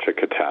such a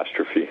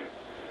catastrophe.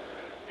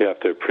 You have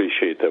to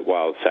appreciate that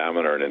wild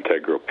salmon are an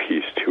integral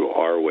piece to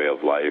our way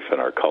of life and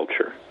our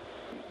culture.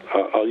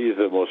 I'll use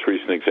the most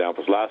recent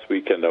examples. Last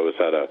weekend I was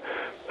at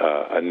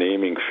a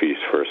naming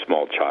feast for a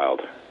small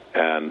child.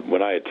 And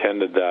when I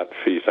attended that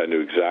feast, I knew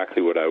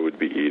exactly what I would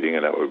be eating,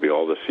 and that would be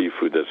all the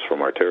seafood that's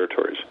from our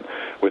territories.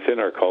 Within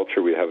our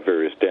culture, we have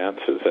various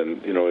dances,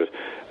 and,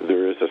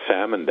 there is a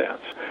salmon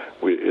dance.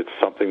 It's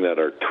something that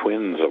our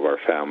twins of our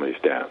families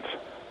dance.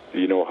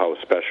 You know how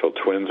special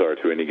twins are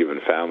to any given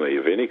family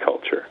of any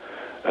culture.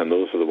 And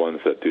those are the ones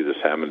that do the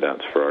salmon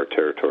dance for our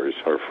territories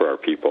or for our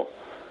people.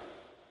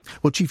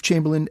 Well, Chief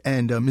Chamberlain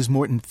and Ms.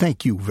 Morton,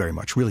 thank you very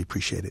much. Really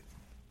appreciate it.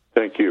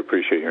 Thank you.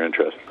 Appreciate your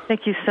interest.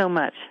 Thank you so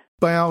much.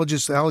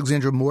 Biologist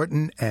Alexandra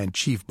Morton and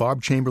Chief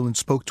Bob Chamberlain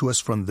spoke to us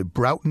from the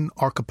Broughton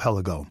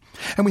Archipelago.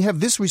 And we have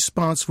this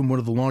response from one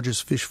of the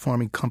largest fish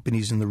farming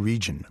companies in the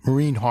region,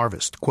 Marine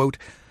Harvest. Quote,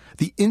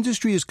 the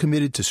industry is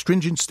committed to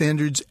stringent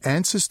standards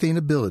and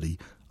sustainability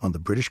on the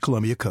British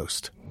Columbia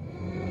coast.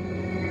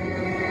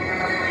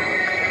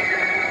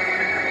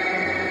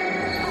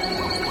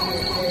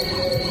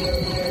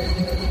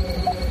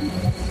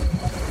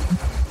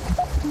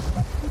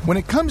 When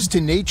it comes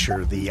to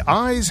nature, the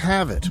eyes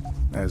have it,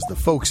 as the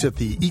folks at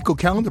the Eco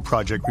Calendar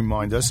Project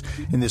remind us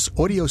in this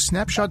audio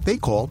snapshot they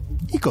call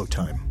Eco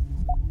Time.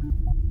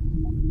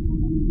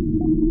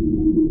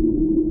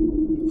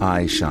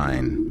 Eye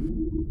shine.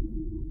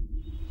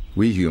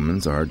 We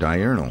humans are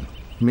diurnal,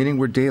 meaning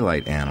we're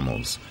daylight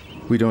animals.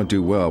 We don't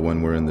do well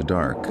when we're in the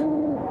dark.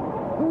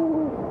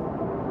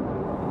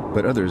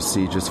 But others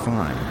see just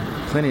fine.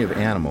 Plenty of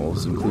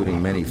animals,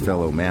 including many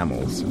fellow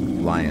mammals,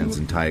 lions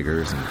and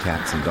tigers and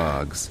cats and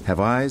dogs, have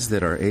eyes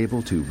that are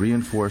able to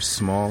reinforce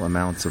small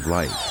amounts of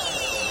light.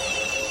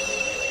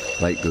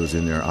 Light goes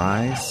in their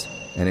eyes,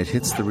 and it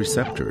hits the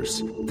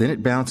receptors. Then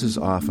it bounces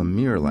off a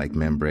mirror-like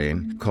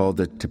membrane called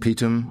the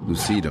tapetum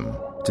lucidum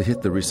to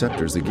hit the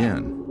receptors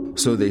again,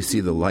 so they see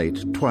the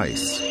light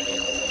twice.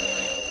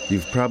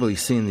 You've probably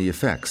seen the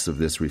effects of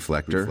this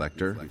reflector.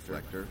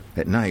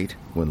 At night,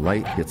 when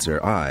light hits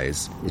their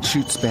eyes, it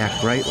shoots back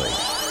brightly.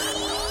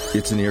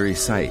 It's an eerie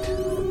sight,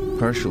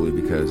 partially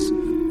because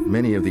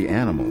many of the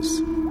animals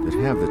that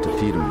have the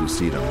tapetum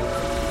lucidum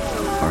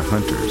are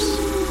hunters.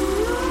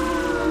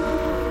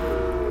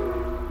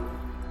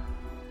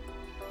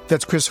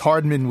 That's Chris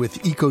Hardman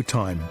with Eco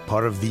Time,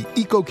 part of the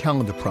Eco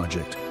Calendar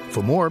Project.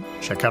 For more,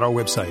 check out our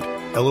website,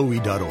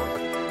 LOE.org.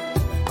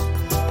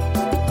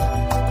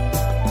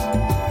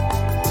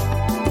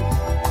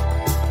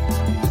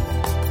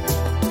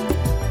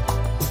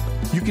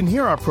 You can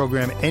hear our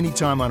program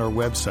anytime on our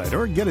website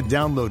or get a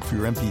download for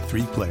your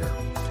MP3 player.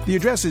 The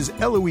address is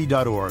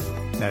LOE.org.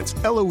 That's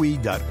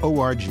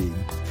LOE.org.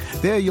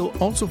 There you'll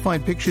also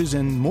find pictures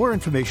and more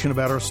information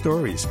about our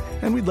stories,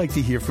 and we'd like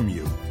to hear from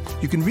you.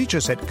 You can reach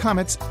us at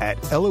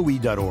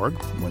comments@LOE.org.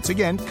 Once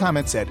again,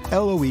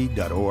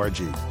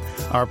 comments@LOE.org.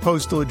 Our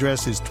postal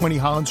address is 20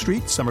 Holland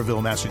Street,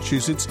 Somerville,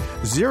 Massachusetts,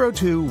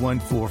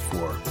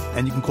 02144.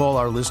 And you can call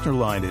our listener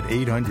line at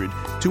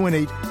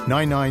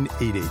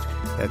 800-218-9988.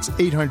 That's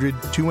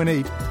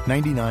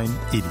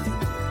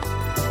 800-218-9988.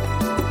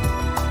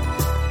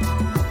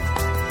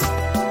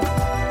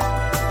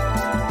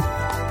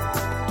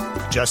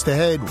 Just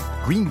ahead,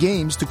 green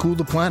games to cool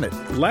the planet.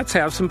 Let's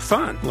have some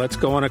fun. Let's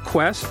go on a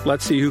quest.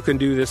 Let's see who can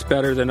do this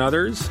better than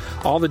others.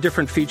 All the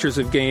different features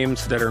of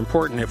games that are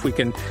important. If we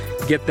can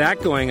get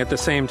that going at the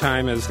same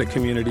time as the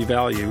community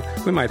value,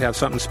 we might have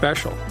something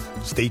special.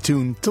 Stay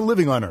tuned to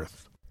Living on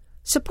Earth.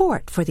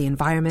 Support for the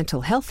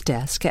Environmental Health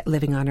Desk at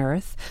Living on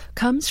Earth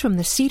comes from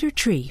the Cedar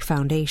Tree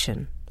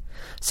Foundation.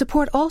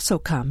 Support also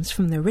comes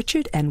from the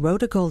Richard and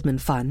Rhoda Goldman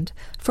Fund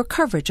for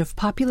coverage of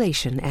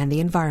population and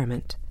the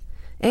environment,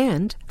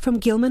 and from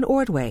Gilman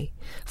Ordway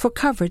for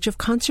coverage of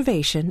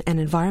conservation and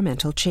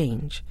environmental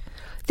change.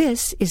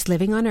 This is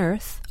Living on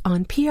Earth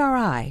on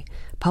PRI,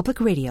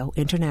 Public Radio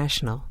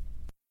International.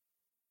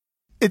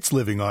 It's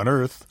Living on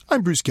Earth.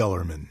 I'm Bruce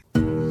Gellerman.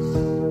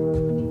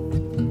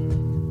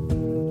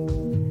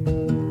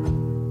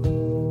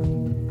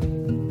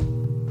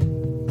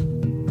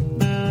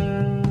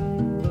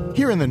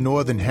 Here in the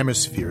Northern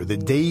Hemisphere, the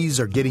days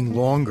are getting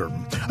longer,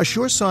 a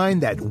sure sign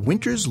that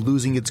winter's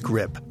losing its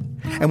grip.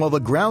 And while the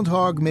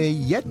groundhog may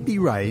yet be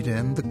right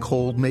and the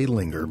cold may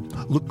linger,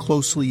 look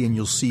closely and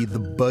you'll see the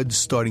buds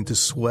starting to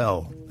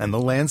swell and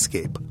the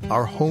landscape,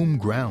 our home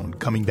ground,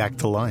 coming back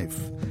to life.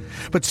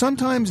 But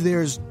sometimes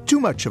there's too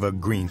much of a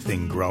green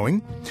thing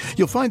growing.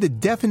 You'll find a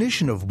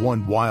definition of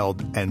one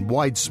wild and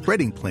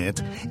wide-spreading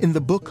plant in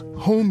the book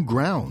Home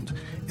Ground.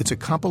 It's a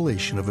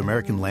compilation of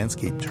American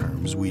landscape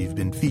terms we've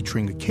been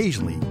featuring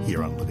occasionally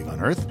here on Living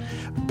on Earth.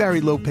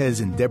 Barry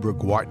Lopez and Deborah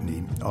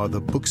Gwartney are the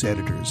book's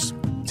editors.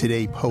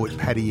 Today, poet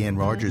Patty Ann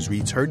Rogers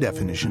reads her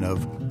definition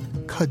of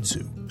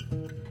kudzu.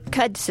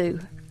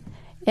 Kudzu.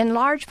 In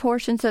large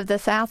portions of the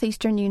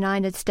southeastern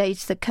United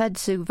States, the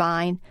kudzu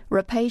vine,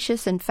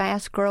 rapacious and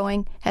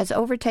fast-growing, has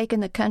overtaken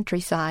the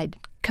countryside,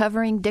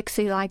 covering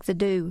Dixie like the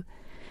dew.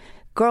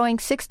 Growing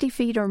 60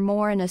 feet or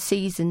more in a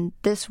season,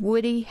 this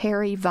woody,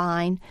 hairy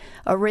vine,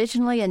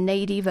 originally a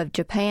native of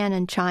Japan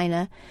and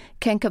China,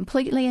 can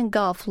completely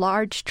engulf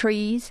large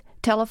trees,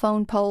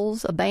 telephone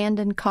poles,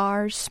 abandoned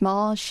cars,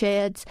 small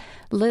sheds,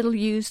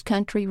 little-used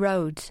country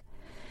roads.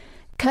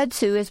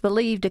 Kudzu is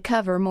believed to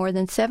cover more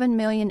than 7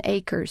 million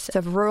acres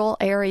of rural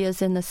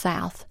areas in the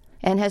South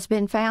and has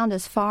been found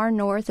as far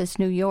north as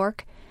New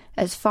York,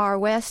 as far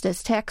west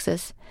as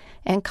Texas,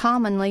 and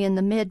commonly in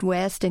the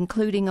Midwest,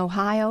 including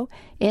Ohio,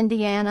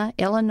 Indiana,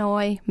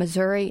 Illinois,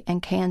 Missouri,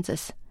 and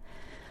Kansas.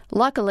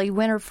 Luckily,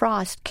 winter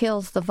frost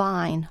kills the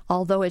vine,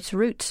 although its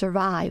roots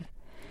survive.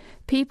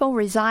 People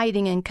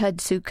residing in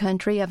kudzu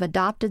country have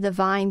adopted the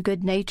vine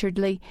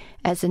good-naturedly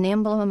as an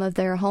emblem of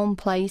their home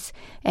place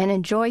and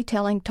enjoy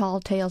telling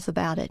tall tales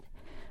about it.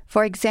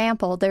 For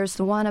example, there's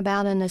the one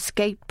about an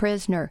escaped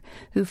prisoner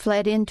who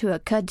fled into a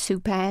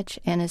kudzu patch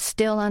and is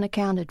still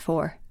unaccounted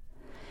for.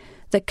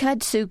 The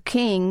Kudzu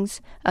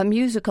Kings, a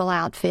musical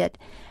outfit,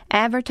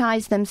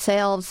 advertise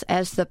themselves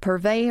as the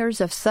purveyors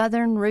of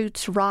Southern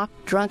roots rock,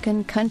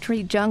 drunken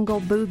country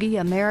jungle boogie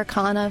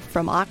Americana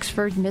from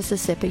Oxford,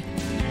 Mississippi.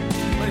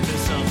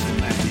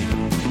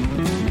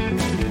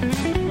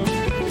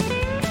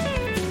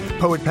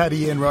 Poet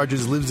Patty Ann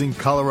Rogers lives in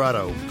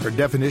Colorado. Her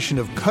definition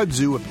of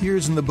kudzu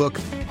appears in the book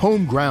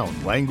Home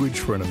Ground, Language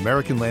for an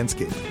American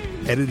Landscape,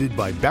 edited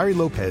by Barry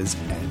Lopez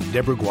and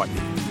Deborah Gwatney.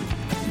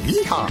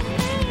 Yeehaw!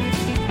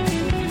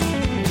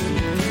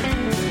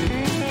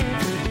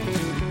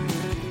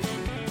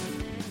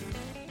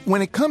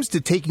 When it comes to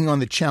taking on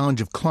the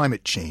challenge of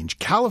climate change,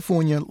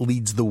 California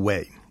leads the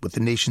way with the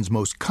nation's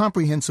most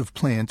comprehensive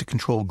plan to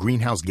control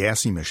greenhouse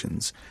gas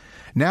emissions.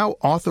 Now,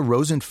 Arthur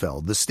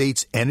Rosenfeld, the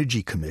state's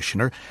energy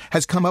commissioner,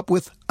 has come up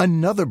with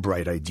another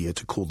bright idea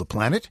to cool the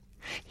planet.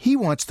 He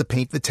wants to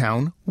paint the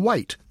town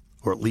white,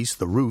 or at least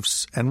the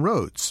roofs and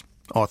roads.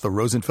 Arthur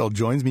Rosenfeld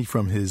joins me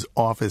from his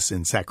office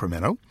in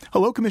Sacramento.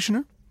 Hello,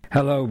 Commissioner.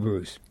 Hello,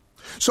 Bruce.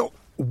 So,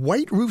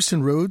 white roofs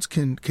and roads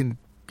can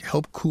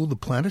help cool the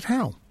planet?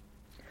 How?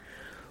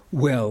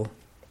 Well,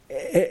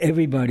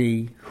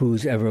 everybody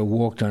who's ever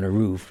walked on a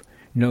roof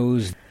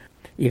knows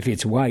if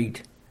it's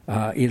white,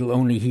 it'll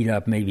only heat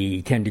up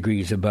maybe 10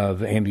 degrees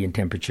above ambient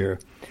temperature.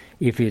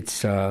 If it's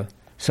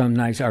some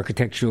nice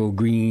architectural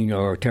green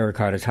or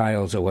terracotta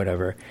tiles or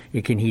whatever,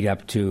 it can heat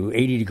up to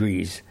 80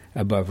 degrees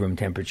above room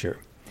temperature.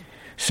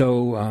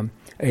 So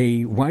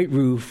a white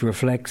roof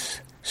reflects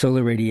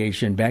solar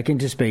radiation back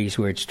into space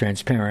where it's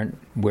transparent,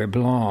 where it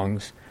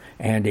belongs,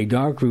 and a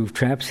dark roof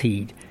traps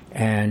heat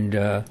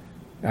and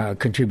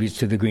contributes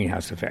to the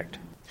greenhouse effect.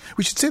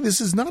 We should say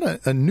this is not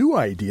a new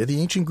idea.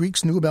 The ancient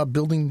Greeks knew about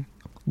building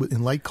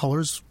in light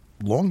colors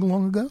long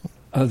ago.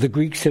 The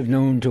Greeks have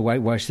known to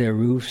whitewash their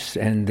roofs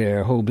and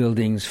their whole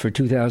buildings for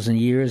 2,000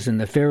 years, and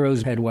the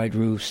pharaohs had white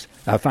roofs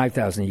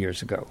 5,000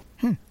 years ago.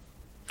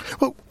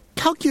 Well,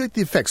 calculate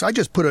the effects. I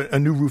just put a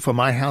new roof on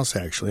my house,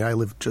 actually. I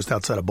live just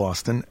outside of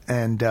Boston.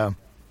 And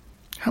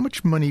how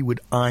much money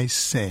would I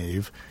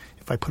save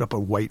if I put up a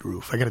white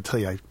roof? I got to tell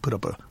you, I put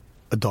up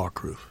a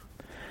dark roof.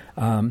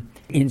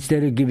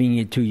 Instead of giving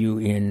it to you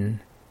in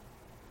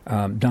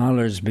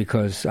dollars,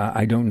 because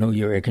I don't know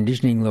your air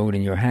conditioning load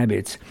and your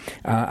habits,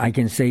 I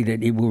can say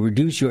that it will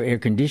reduce your air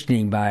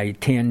conditioning by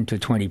 10 to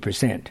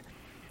 20%,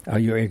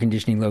 your air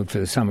conditioning load for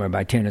the summer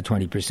by 10 to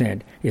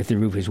 20% if the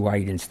roof is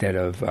white instead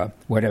of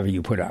whatever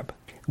you put up.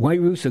 White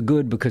roofs are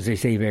good because they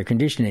save air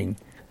conditioning,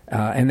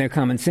 and they're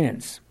common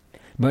sense.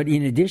 But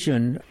in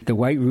addition, the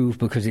white roof,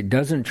 because it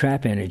doesn't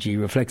trap energy,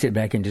 reflects it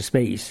back into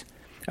space,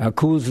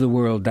 cools the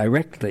world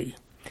directly.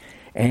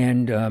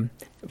 And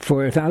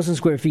for 1,000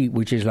 square feet,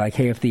 which is like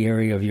half the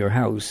area of your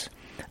house,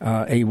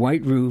 a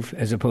white roof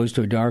as opposed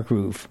to a dark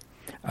roof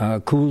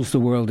cools the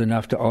world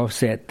enough to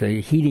offset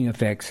the heating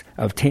effects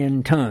of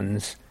 10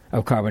 tons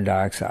of carbon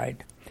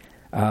dioxide.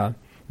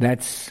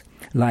 That's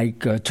like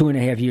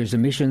 2.5 years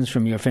emissions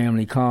from your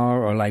family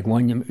car, or like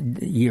 1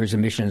 year's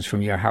emissions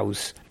from your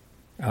house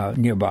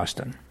near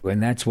Boston.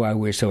 And that's why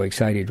we're so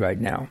excited right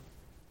now.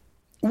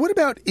 What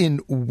about in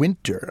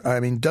winter? I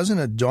mean, doesn't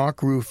a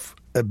dark roof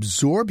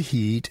absorb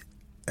heat,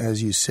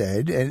 as you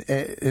said,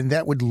 and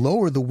that would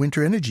lower the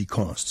winter energy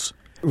costs?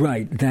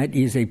 Right. That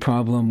is a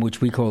problem which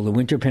we call the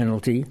winter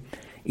penalty.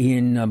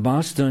 In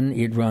Boston,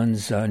 it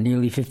runs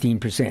nearly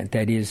 15%.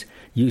 That is,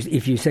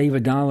 if you save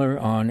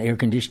 $1 on air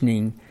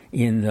conditioning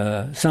in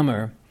the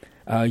summer,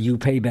 you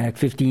pay back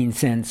 15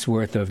 cents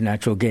worth of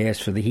natural gas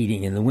for the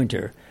heating in the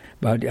winter.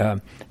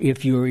 But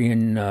if you're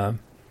in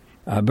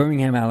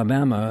Birmingham,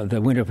 Alabama,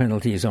 the winter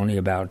penalty is only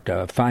about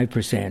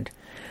 5%.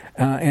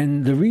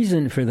 And the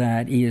reason for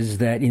that is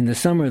that in the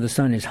summer, the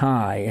sun is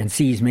high and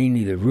sees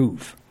mainly the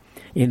roof.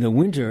 In the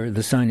winter,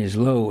 the sun is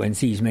low and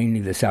sees mainly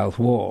the south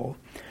wall.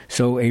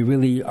 So a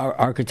really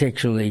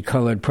architecturally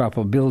colored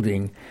proper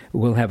building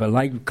will have a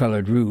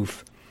light-colored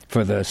roof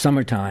for the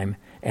summertime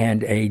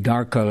and a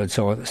dark-colored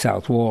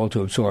south wall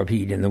to absorb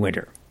heat in the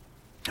winter.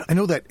 I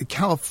know that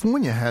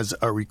California has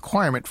a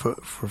requirement for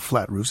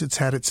flat roofs. It's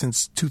had it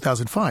since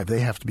 2005. They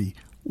have to be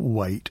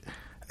white.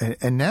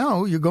 And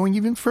now you're going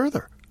even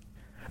further.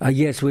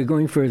 Yes, we're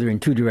going further in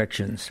two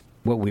directions.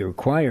 What we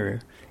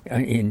require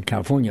in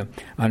California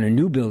on a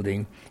new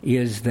building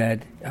is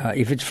that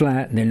if it's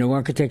flat and there are no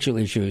architectural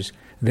issues,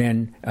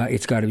 then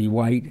it's got to be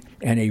white,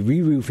 and a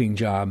re-roofing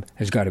job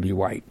has got to be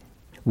white.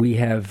 We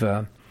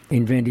have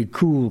invented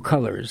cool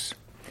colors,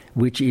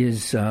 which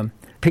is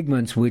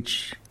pigments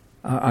which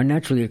are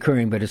naturally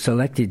occurring but are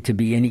selected to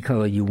be any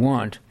color you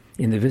want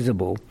in the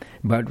visible,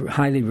 but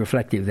highly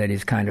reflective, that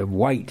is kind of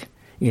white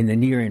in the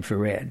near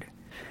infrared.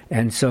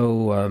 And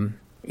so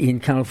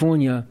in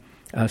California,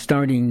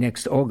 starting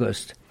next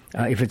August,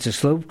 if it's a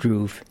sloped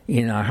roof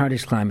in our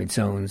hottest climate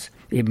zones,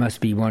 it must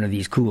be one of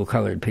these cool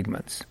colored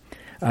pigments.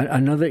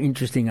 Another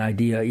interesting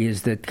idea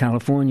is that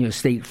California's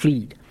state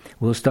fleet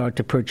will start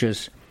to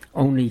purchase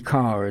only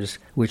cars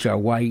which are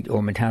white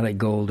or metallic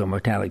gold or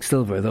metallic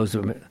silver.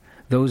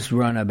 Those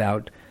run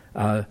about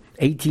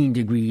 18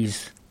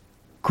 degrees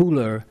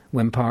cooler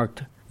when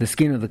parked, the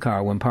skin of the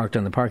car when parked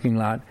on the parking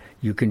lot.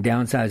 You can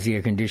downsize the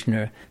air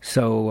conditioner,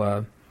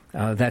 so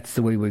that's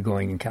the way we're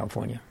going in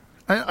California.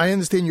 I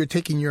understand you're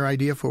taking your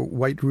idea for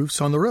white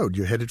roofs on the road.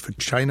 You're headed for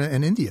China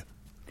and India.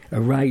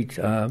 Right.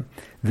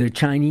 The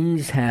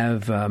Chinese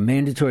have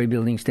mandatory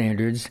building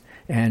standards,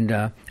 and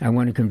I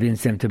want to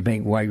convince them to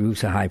make white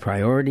roofs a high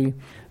priority.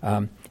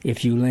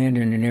 If you land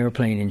in an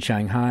airplane in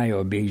Shanghai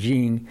or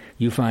Beijing,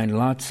 you find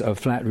lots of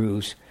flat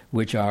roofs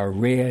which are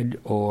red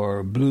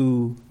or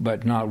blue,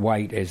 but not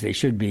white as they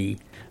should be.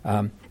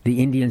 The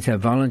Indians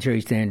have voluntary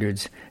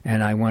standards,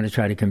 and I want to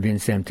try to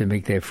convince them to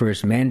make their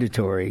first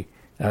mandatory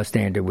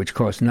standard, which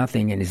costs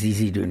nothing and is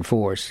easy to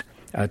enforce,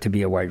 to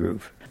be a white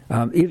roof.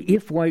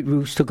 If white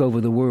roofs took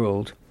over the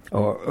world,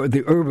 or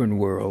the urban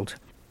world,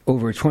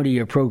 over a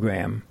 20-year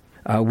program,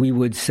 we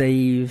would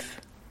save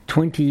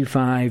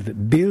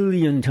 25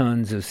 billion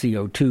tons of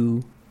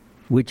CO2,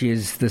 which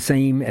is the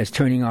same as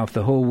turning off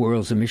the whole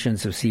world's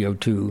emissions of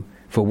CO2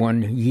 for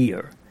 1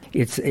 year.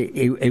 It's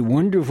a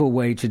wonderful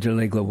way to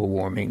delay global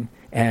warming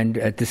and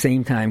at the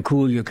same time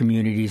cool your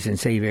communities and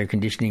save air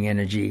conditioning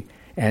energy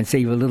and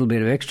save a little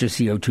bit of extra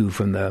CO2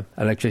 from the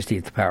electricity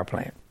at the power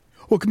plant.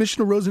 Well,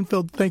 Commissioner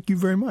Rosenfeld, thank you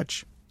very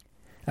much.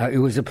 It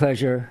was a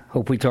pleasure.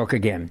 Hope we talk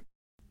again.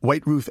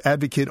 White roof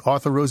advocate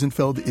Arthur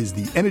Rosenfeld is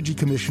the Energy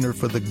Commissioner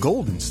for the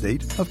Golden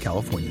State of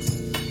California.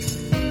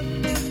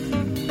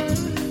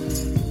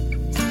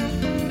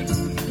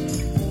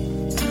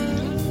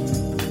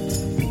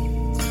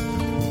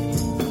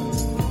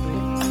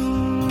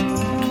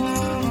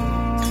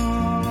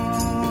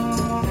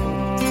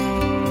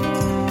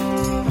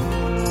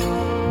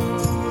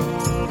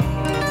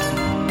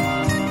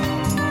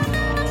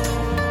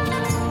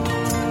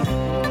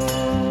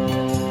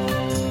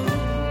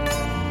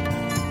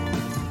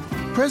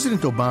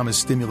 President Obama's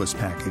stimulus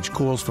package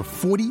calls for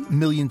 40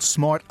 million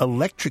smart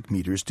electric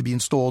meters to be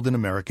installed in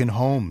American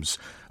homes.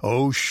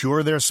 Oh,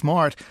 sure, they're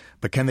smart,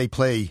 but can they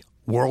play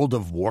World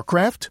of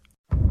Warcraft?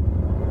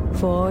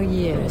 4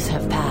 years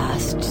have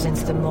passed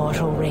since the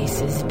mortal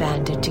races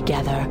banded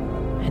together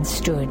and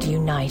stood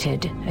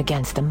united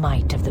against the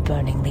might of the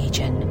Burning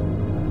Legion.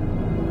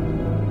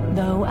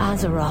 Though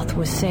Azeroth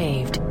was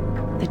saved,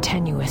 the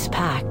tenuous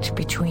pact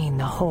between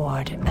the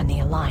Horde and the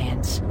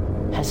Alliance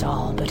has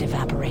all but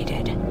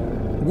evaporated.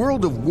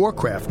 World of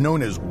Warcraft,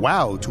 known as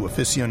WoW to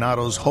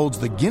aficionados, holds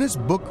the Guinness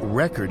Book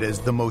record as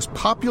the most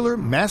popular,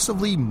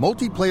 massively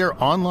multiplayer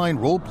online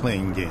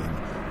role-playing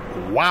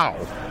game. Wow!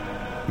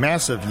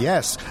 Massive,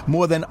 yes.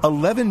 More than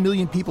 11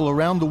 million people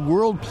around the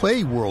world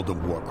play World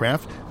of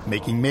Warcraft,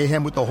 making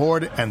mayhem with the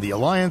Horde and the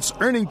Alliance,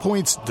 earning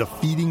points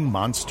defeating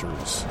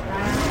monsters.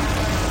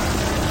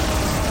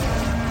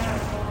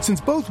 Since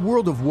both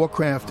World of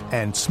Warcraft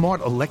and smart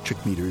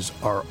electric meters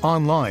are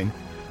online,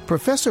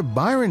 Professor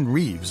Byron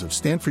Reeves of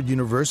Stanford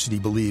University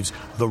believes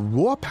the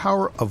raw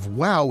power of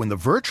WoW in the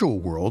virtual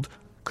world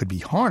could be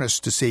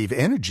harnessed to save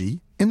energy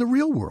in the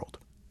real world.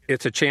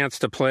 It's a chance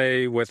to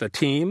play with a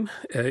team.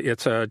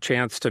 It's a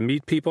chance to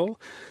meet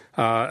people,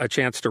 a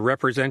chance to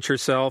represent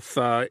yourself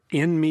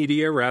in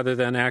media rather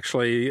than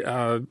actually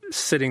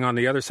sitting on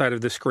the other side of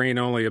the screen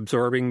only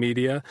absorbing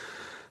media.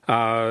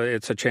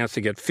 It's a chance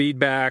to get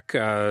feedback,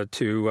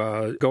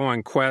 to go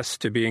on quests,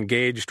 to be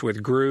engaged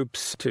with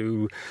groups,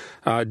 to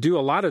do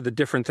a lot of the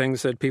different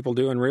things that people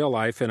do in real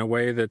life in a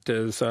way that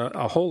is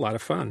a whole lot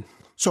of fun.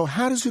 So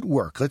how does it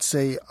work? Let's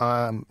say,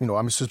 I'm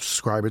a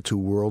subscriber to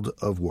World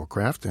of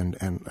Warcraft and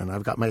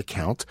I've got my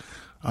account.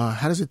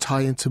 How does it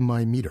tie into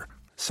my meter?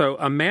 So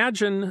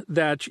imagine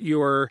that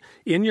you're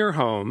in your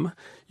home,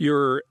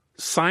 you're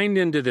signed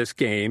into this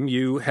game.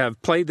 You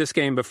have played this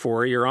game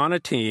before. You're on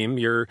a team.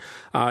 You're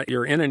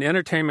in an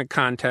entertainment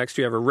context.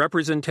 You have a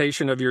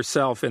representation of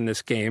yourself in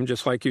this game,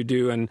 just like you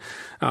do in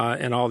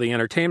all the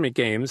entertainment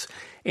games.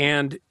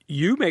 And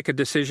you make a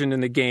decision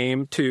in the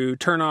game to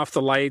turn off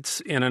the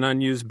lights in an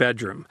unused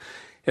bedroom.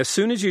 As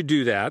soon as you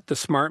do that, the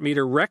smart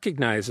meter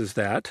recognizes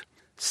that,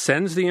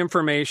 sends the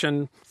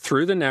information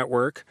through the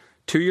network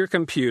to your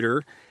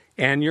computer,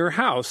 and your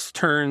house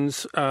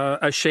turns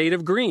a shade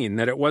of green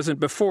that it wasn't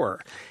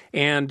before.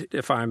 And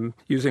if I'm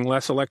using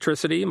less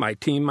electricity, my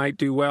team might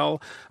do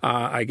well.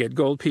 I get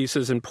gold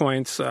pieces and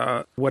points,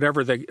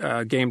 whatever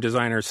the game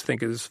designers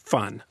think is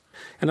fun.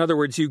 In other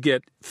words, you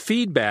get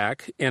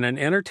feedback in an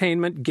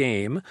entertainment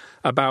game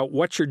about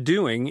what you're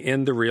doing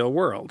in the real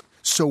world.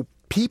 So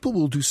people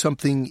will do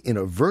something in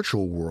a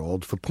virtual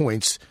world for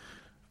points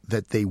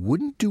that they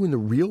wouldn't do in the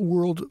real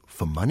world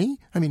for money?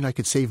 I mean, I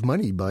could save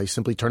money by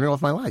simply turning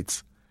off my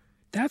lights.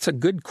 That's a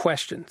good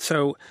question.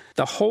 So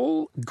the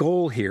whole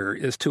goal here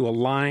is to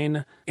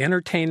align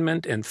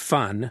entertainment and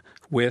fun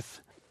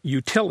with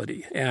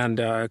utility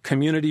and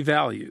community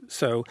value.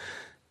 So,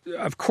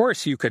 of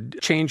course, you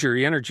could change your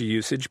energy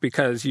usage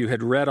because you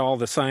had read all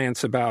the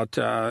science about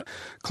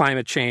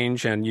climate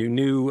change and you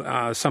knew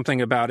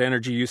something about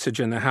energy usage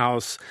in the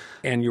house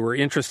and you were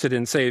interested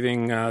in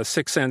saving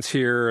 6 cents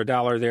here,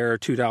 $1 there,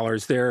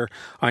 $2 there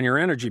on your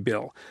energy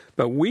bill.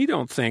 But we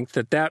don't think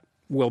that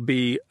will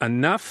be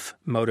enough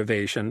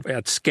motivation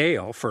at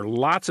scale for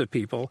lots of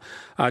people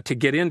to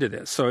get into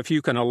this. So if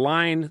you can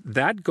align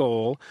that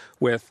goal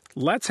with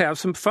let's have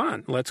some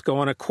fun, let's go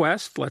on a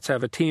quest, let's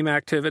have a team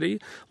activity,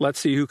 let's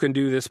see who can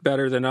do this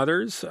better than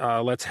others,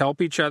 let's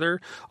help each other,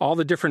 all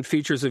the different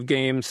features of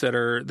games that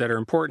are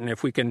important.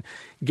 If we can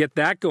get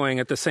that going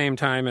at the same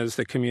time as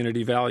the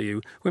community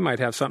value, we might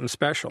have something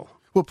special.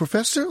 Well,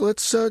 Professor,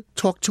 let's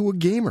talk to a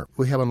gamer.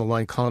 We have on the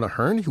line Colin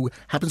Ahern, who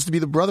happens to be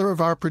the brother of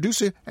our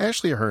producer,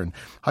 Ashley Ahern.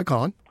 Hi,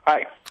 Colin.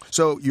 Hi.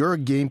 So you're a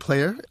game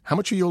player. How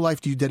much of your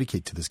life do you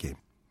dedicate to this game?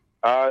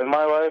 In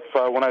my life,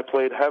 when I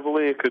played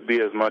heavily, it could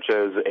be as much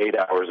as 8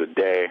 hours a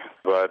day.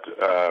 But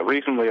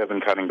recently I've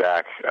been cutting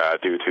back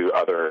due to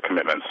other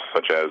commitments,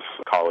 such as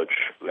college,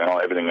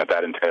 everything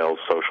that entails,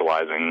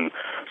 socializing,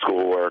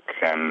 schoolwork,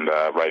 and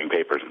writing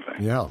papers and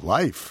things. Yeah,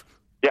 life.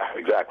 Yeah,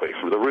 exactly.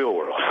 For the real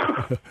world.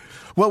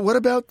 Well, what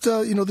about,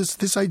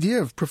 this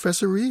idea of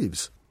Professor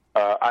Reeves?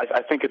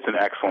 I think it's an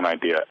excellent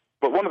idea.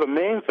 But one of the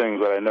main things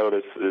that I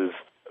notice is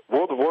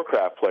World of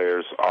Warcraft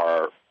players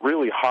are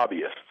really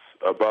hobbyists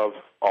above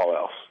all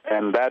else.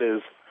 And that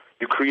is,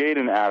 you create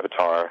an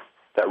avatar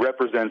that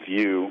represents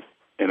you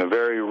in a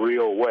very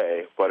real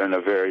way, but in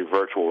a very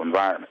virtual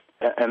environment.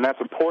 And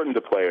that's important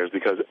to players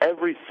because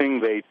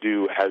everything they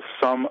do has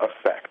some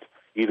effect,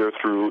 either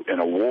through an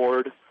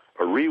award,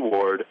 a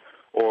reward,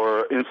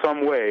 or in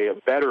some way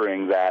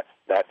bettering that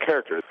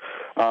character.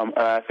 And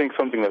I think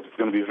something that's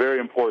going to be very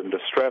important to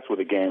stress with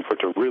a game for it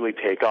to really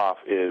take off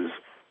is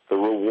the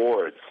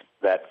rewards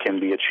that can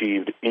be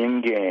achieved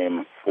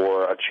in-game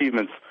for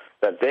achievements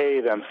that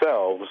they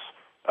themselves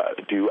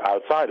do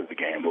outside of the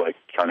game, like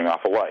turning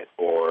off a light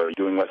or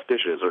doing less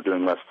dishes or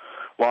doing less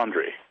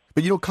laundry.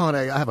 But Colin,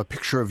 I have a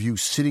picture of you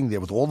sitting there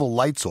with all the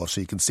lights off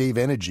so you can save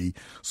energy,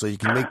 so you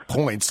can make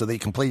points so that you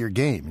can play your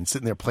game, and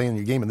sitting there playing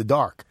your game in the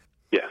dark.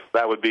 Yes,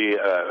 that would be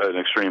an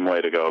extreme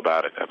way to go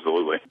about it,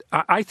 absolutely.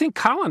 I think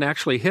Colin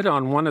actually hit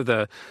on one of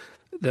the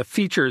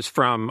features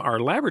from our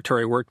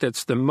laboratory work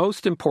that's the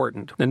most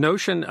important, the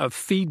notion of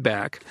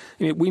feedback.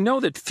 I mean, we know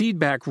that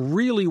feedback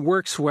really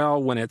works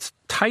well when it's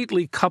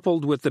tightly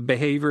coupled with the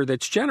behavior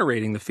that's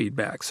generating the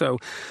feedback. So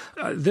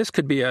this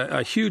could be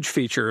a huge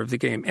feature of the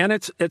game. And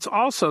it's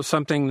also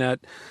something that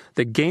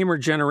the gamer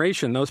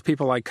generation, those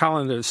people like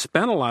Colin that have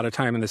spent a lot of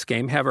time in this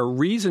game, have a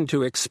reason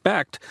to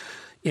expect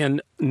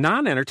in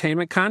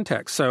non-entertainment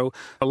context. So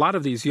a lot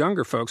of these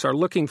younger folks are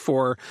looking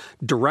for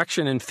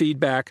direction and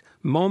feedback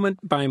moment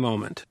by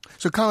moment.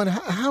 So, Colin,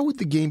 how would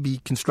the game be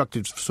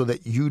constructed so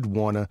that you'd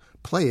want to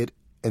play it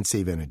and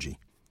save energy?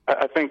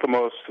 I think the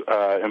most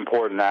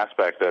important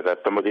aspect, that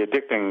the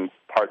addicting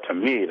part to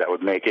me that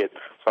would make it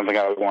something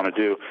I would want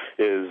to do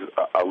is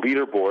a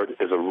leaderboard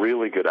is a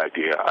really good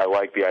idea. I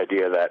like the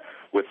idea that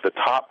with the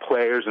top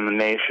players in the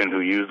nation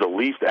who use the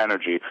least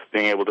energy,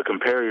 being able to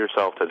compare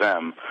yourself to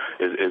them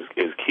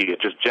is key.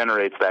 It just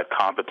generates that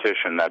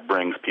competition that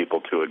brings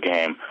people to a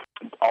game.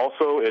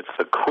 Also, it's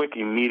a quick,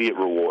 immediate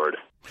reward.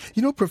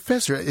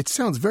 Professor, it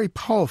sounds very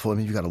powerful. I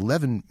mean, you've got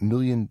 11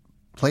 million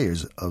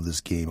players of this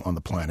game on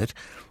the planet,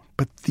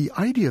 but the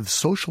idea of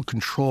social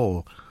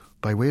control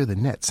by way of the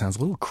net sounds a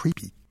little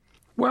creepy.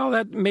 Well,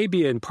 that may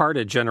be in part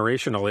a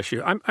generational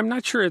issue. I'm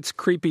not sure it's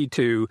creepy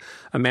to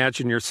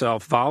imagine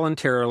yourself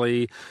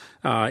voluntarily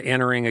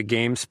entering a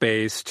game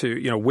space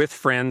to, with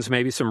friends,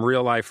 maybe some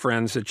real life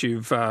friends that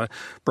you've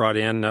brought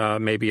in,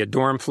 maybe a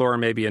dorm floor,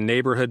 maybe a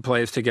neighborhood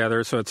plays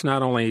together. So it's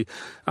not only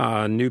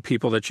new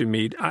people that you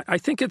meet. I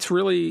think it's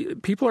really,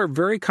 people are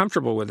very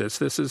comfortable with this.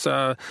 This is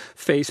a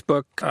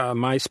Facebook,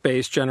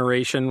 MySpace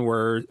generation.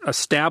 We're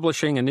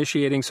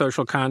initiating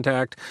social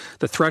contact.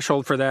 The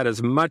threshold for that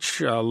is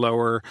much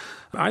lower.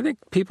 I think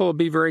people will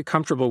be very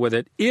comfortable with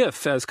it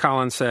if, as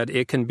Colin said,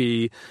 it can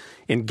be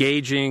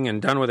engaging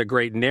and done with a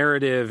great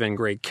narrative and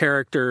great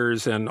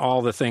characters and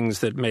all the things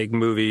that make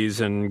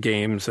movies and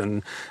games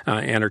and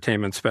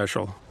entertainment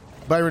special.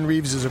 Byron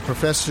Reeves is a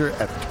professor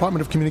at the Department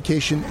of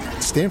Communication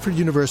at Stanford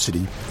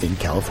University in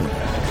California.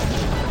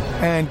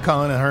 And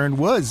Colin Ahern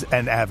was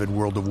an avid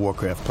World of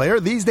Warcraft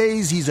player. These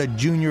days, he's a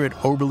junior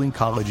at Oberlin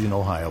College in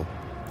Ohio.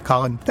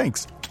 Colin,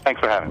 thanks.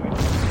 Thanks for having me.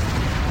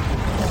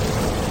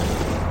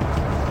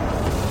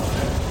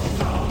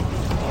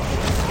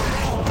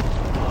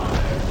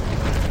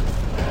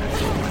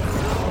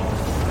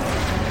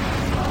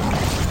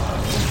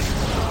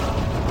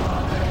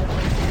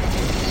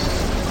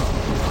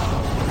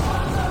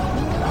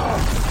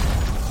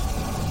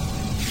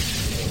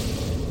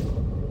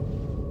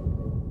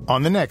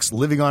 On the next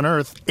Living on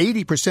Earth,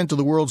 80% of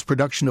the world's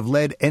production of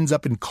lead ends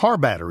up in car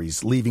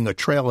batteries, leaving a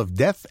trail of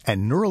death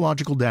and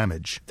neurological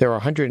damage. There are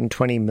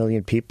 120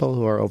 million people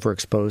who are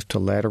overexposed to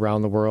lead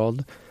around the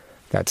world.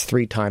 That's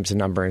 3 times the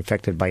number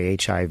infected by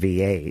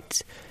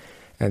HIV/AIDS.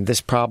 And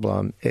this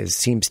problem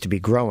seems to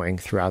be growing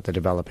throughout the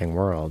developing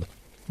world.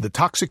 The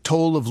toxic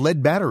toll of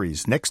lead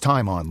batteries, next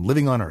time on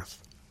Living on Earth.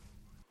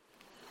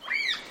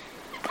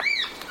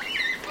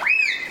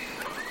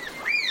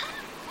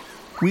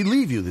 We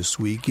leave you this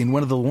week in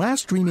one of the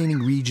last remaining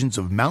regions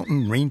of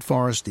mountain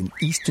rainforest in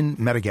eastern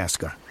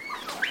Madagascar.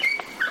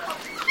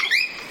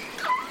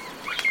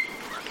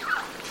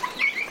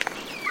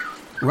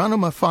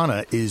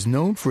 Ranomafana is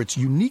known for its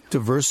unique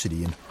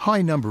diversity and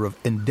high number of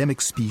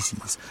endemic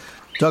species.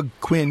 Doug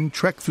Quinn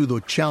trekked through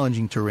the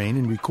challenging terrain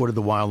and recorded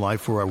the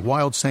wildlife for a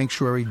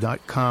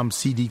wildsanctuary.com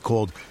CD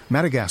called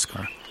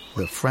Madagascar,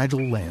 the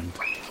Fragile Land.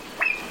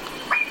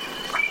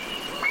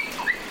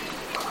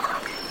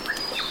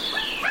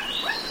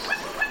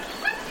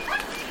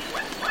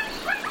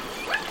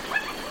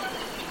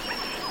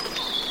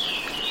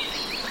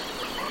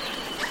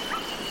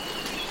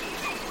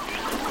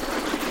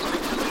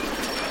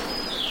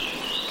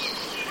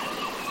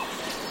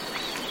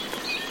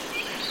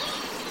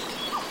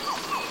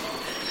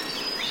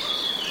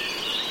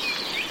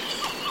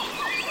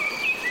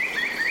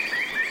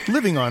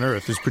 Living on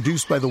Earth is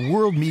produced by the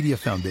World Media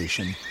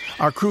Foundation.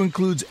 Our crew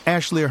includes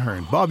Ashley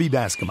Ahern, Bobby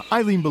Bascom,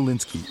 Eileen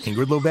Belinsky,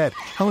 Ingrid Lovett,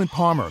 Helen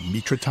Palmer,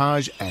 Mitra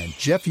Taj, and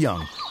Jeff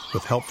Young,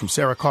 with help from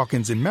Sarah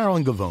Calkins and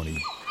Marilyn Gavoni.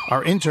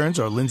 Our interns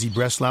are Lindsay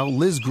Breslau,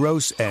 Liz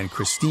Gross, and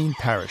Christine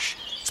Parrish.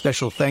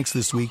 Special thanks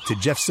this week to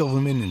Jeff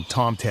Silverman and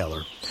Tom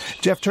Taylor.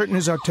 Jeff Turton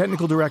is our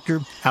technical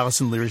director.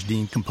 Allison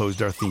Lirish-Dean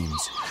composed our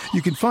themes.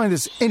 You can find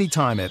us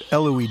anytime at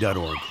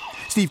LOE.org.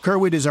 Steve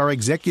Curwood is our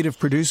executive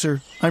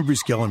producer. I'm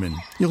Bruce Gellerman.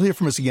 You'll hear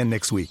from us again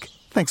next week.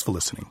 Thanks for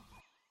listening.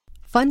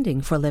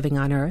 Funding for Living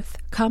on Earth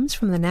comes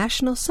from the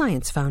National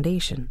Science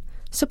Foundation,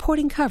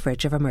 supporting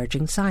coverage of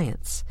emerging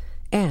science,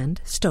 and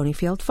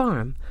Stonyfield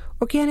Farm,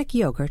 organic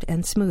yogurt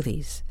and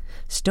smoothies.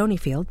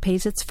 Stonyfield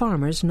pays its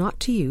farmers not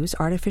to use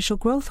artificial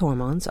growth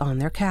hormones on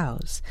their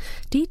cows.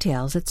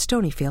 Details at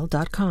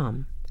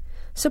stonyfield.com.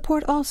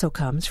 Support also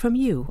comes from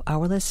you,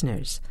 our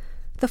listeners,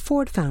 the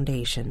Ford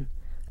Foundation,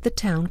 the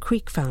Town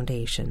Creek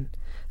Foundation,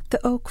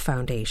 the Oak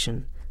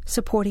Foundation,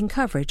 supporting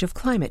coverage of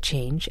climate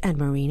change and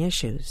marine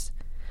issues,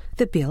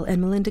 the Bill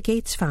and Melinda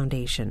Gates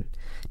Foundation,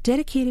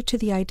 dedicated to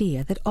the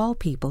idea that all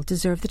people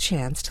deserve the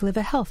chance to live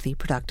a healthy,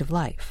 productive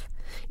life.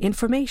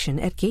 Information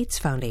at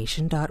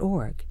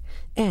gatesfoundation.org,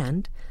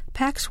 and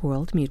Pax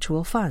World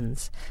Mutual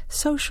Funds,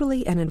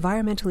 socially and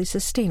environmentally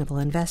sustainable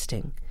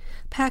investing.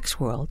 Pax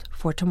World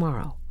for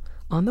tomorrow,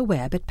 on the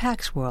web at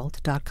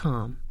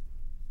paxworld.com.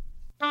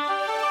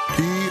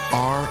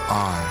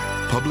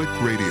 PRI, Public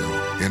Radio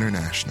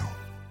International.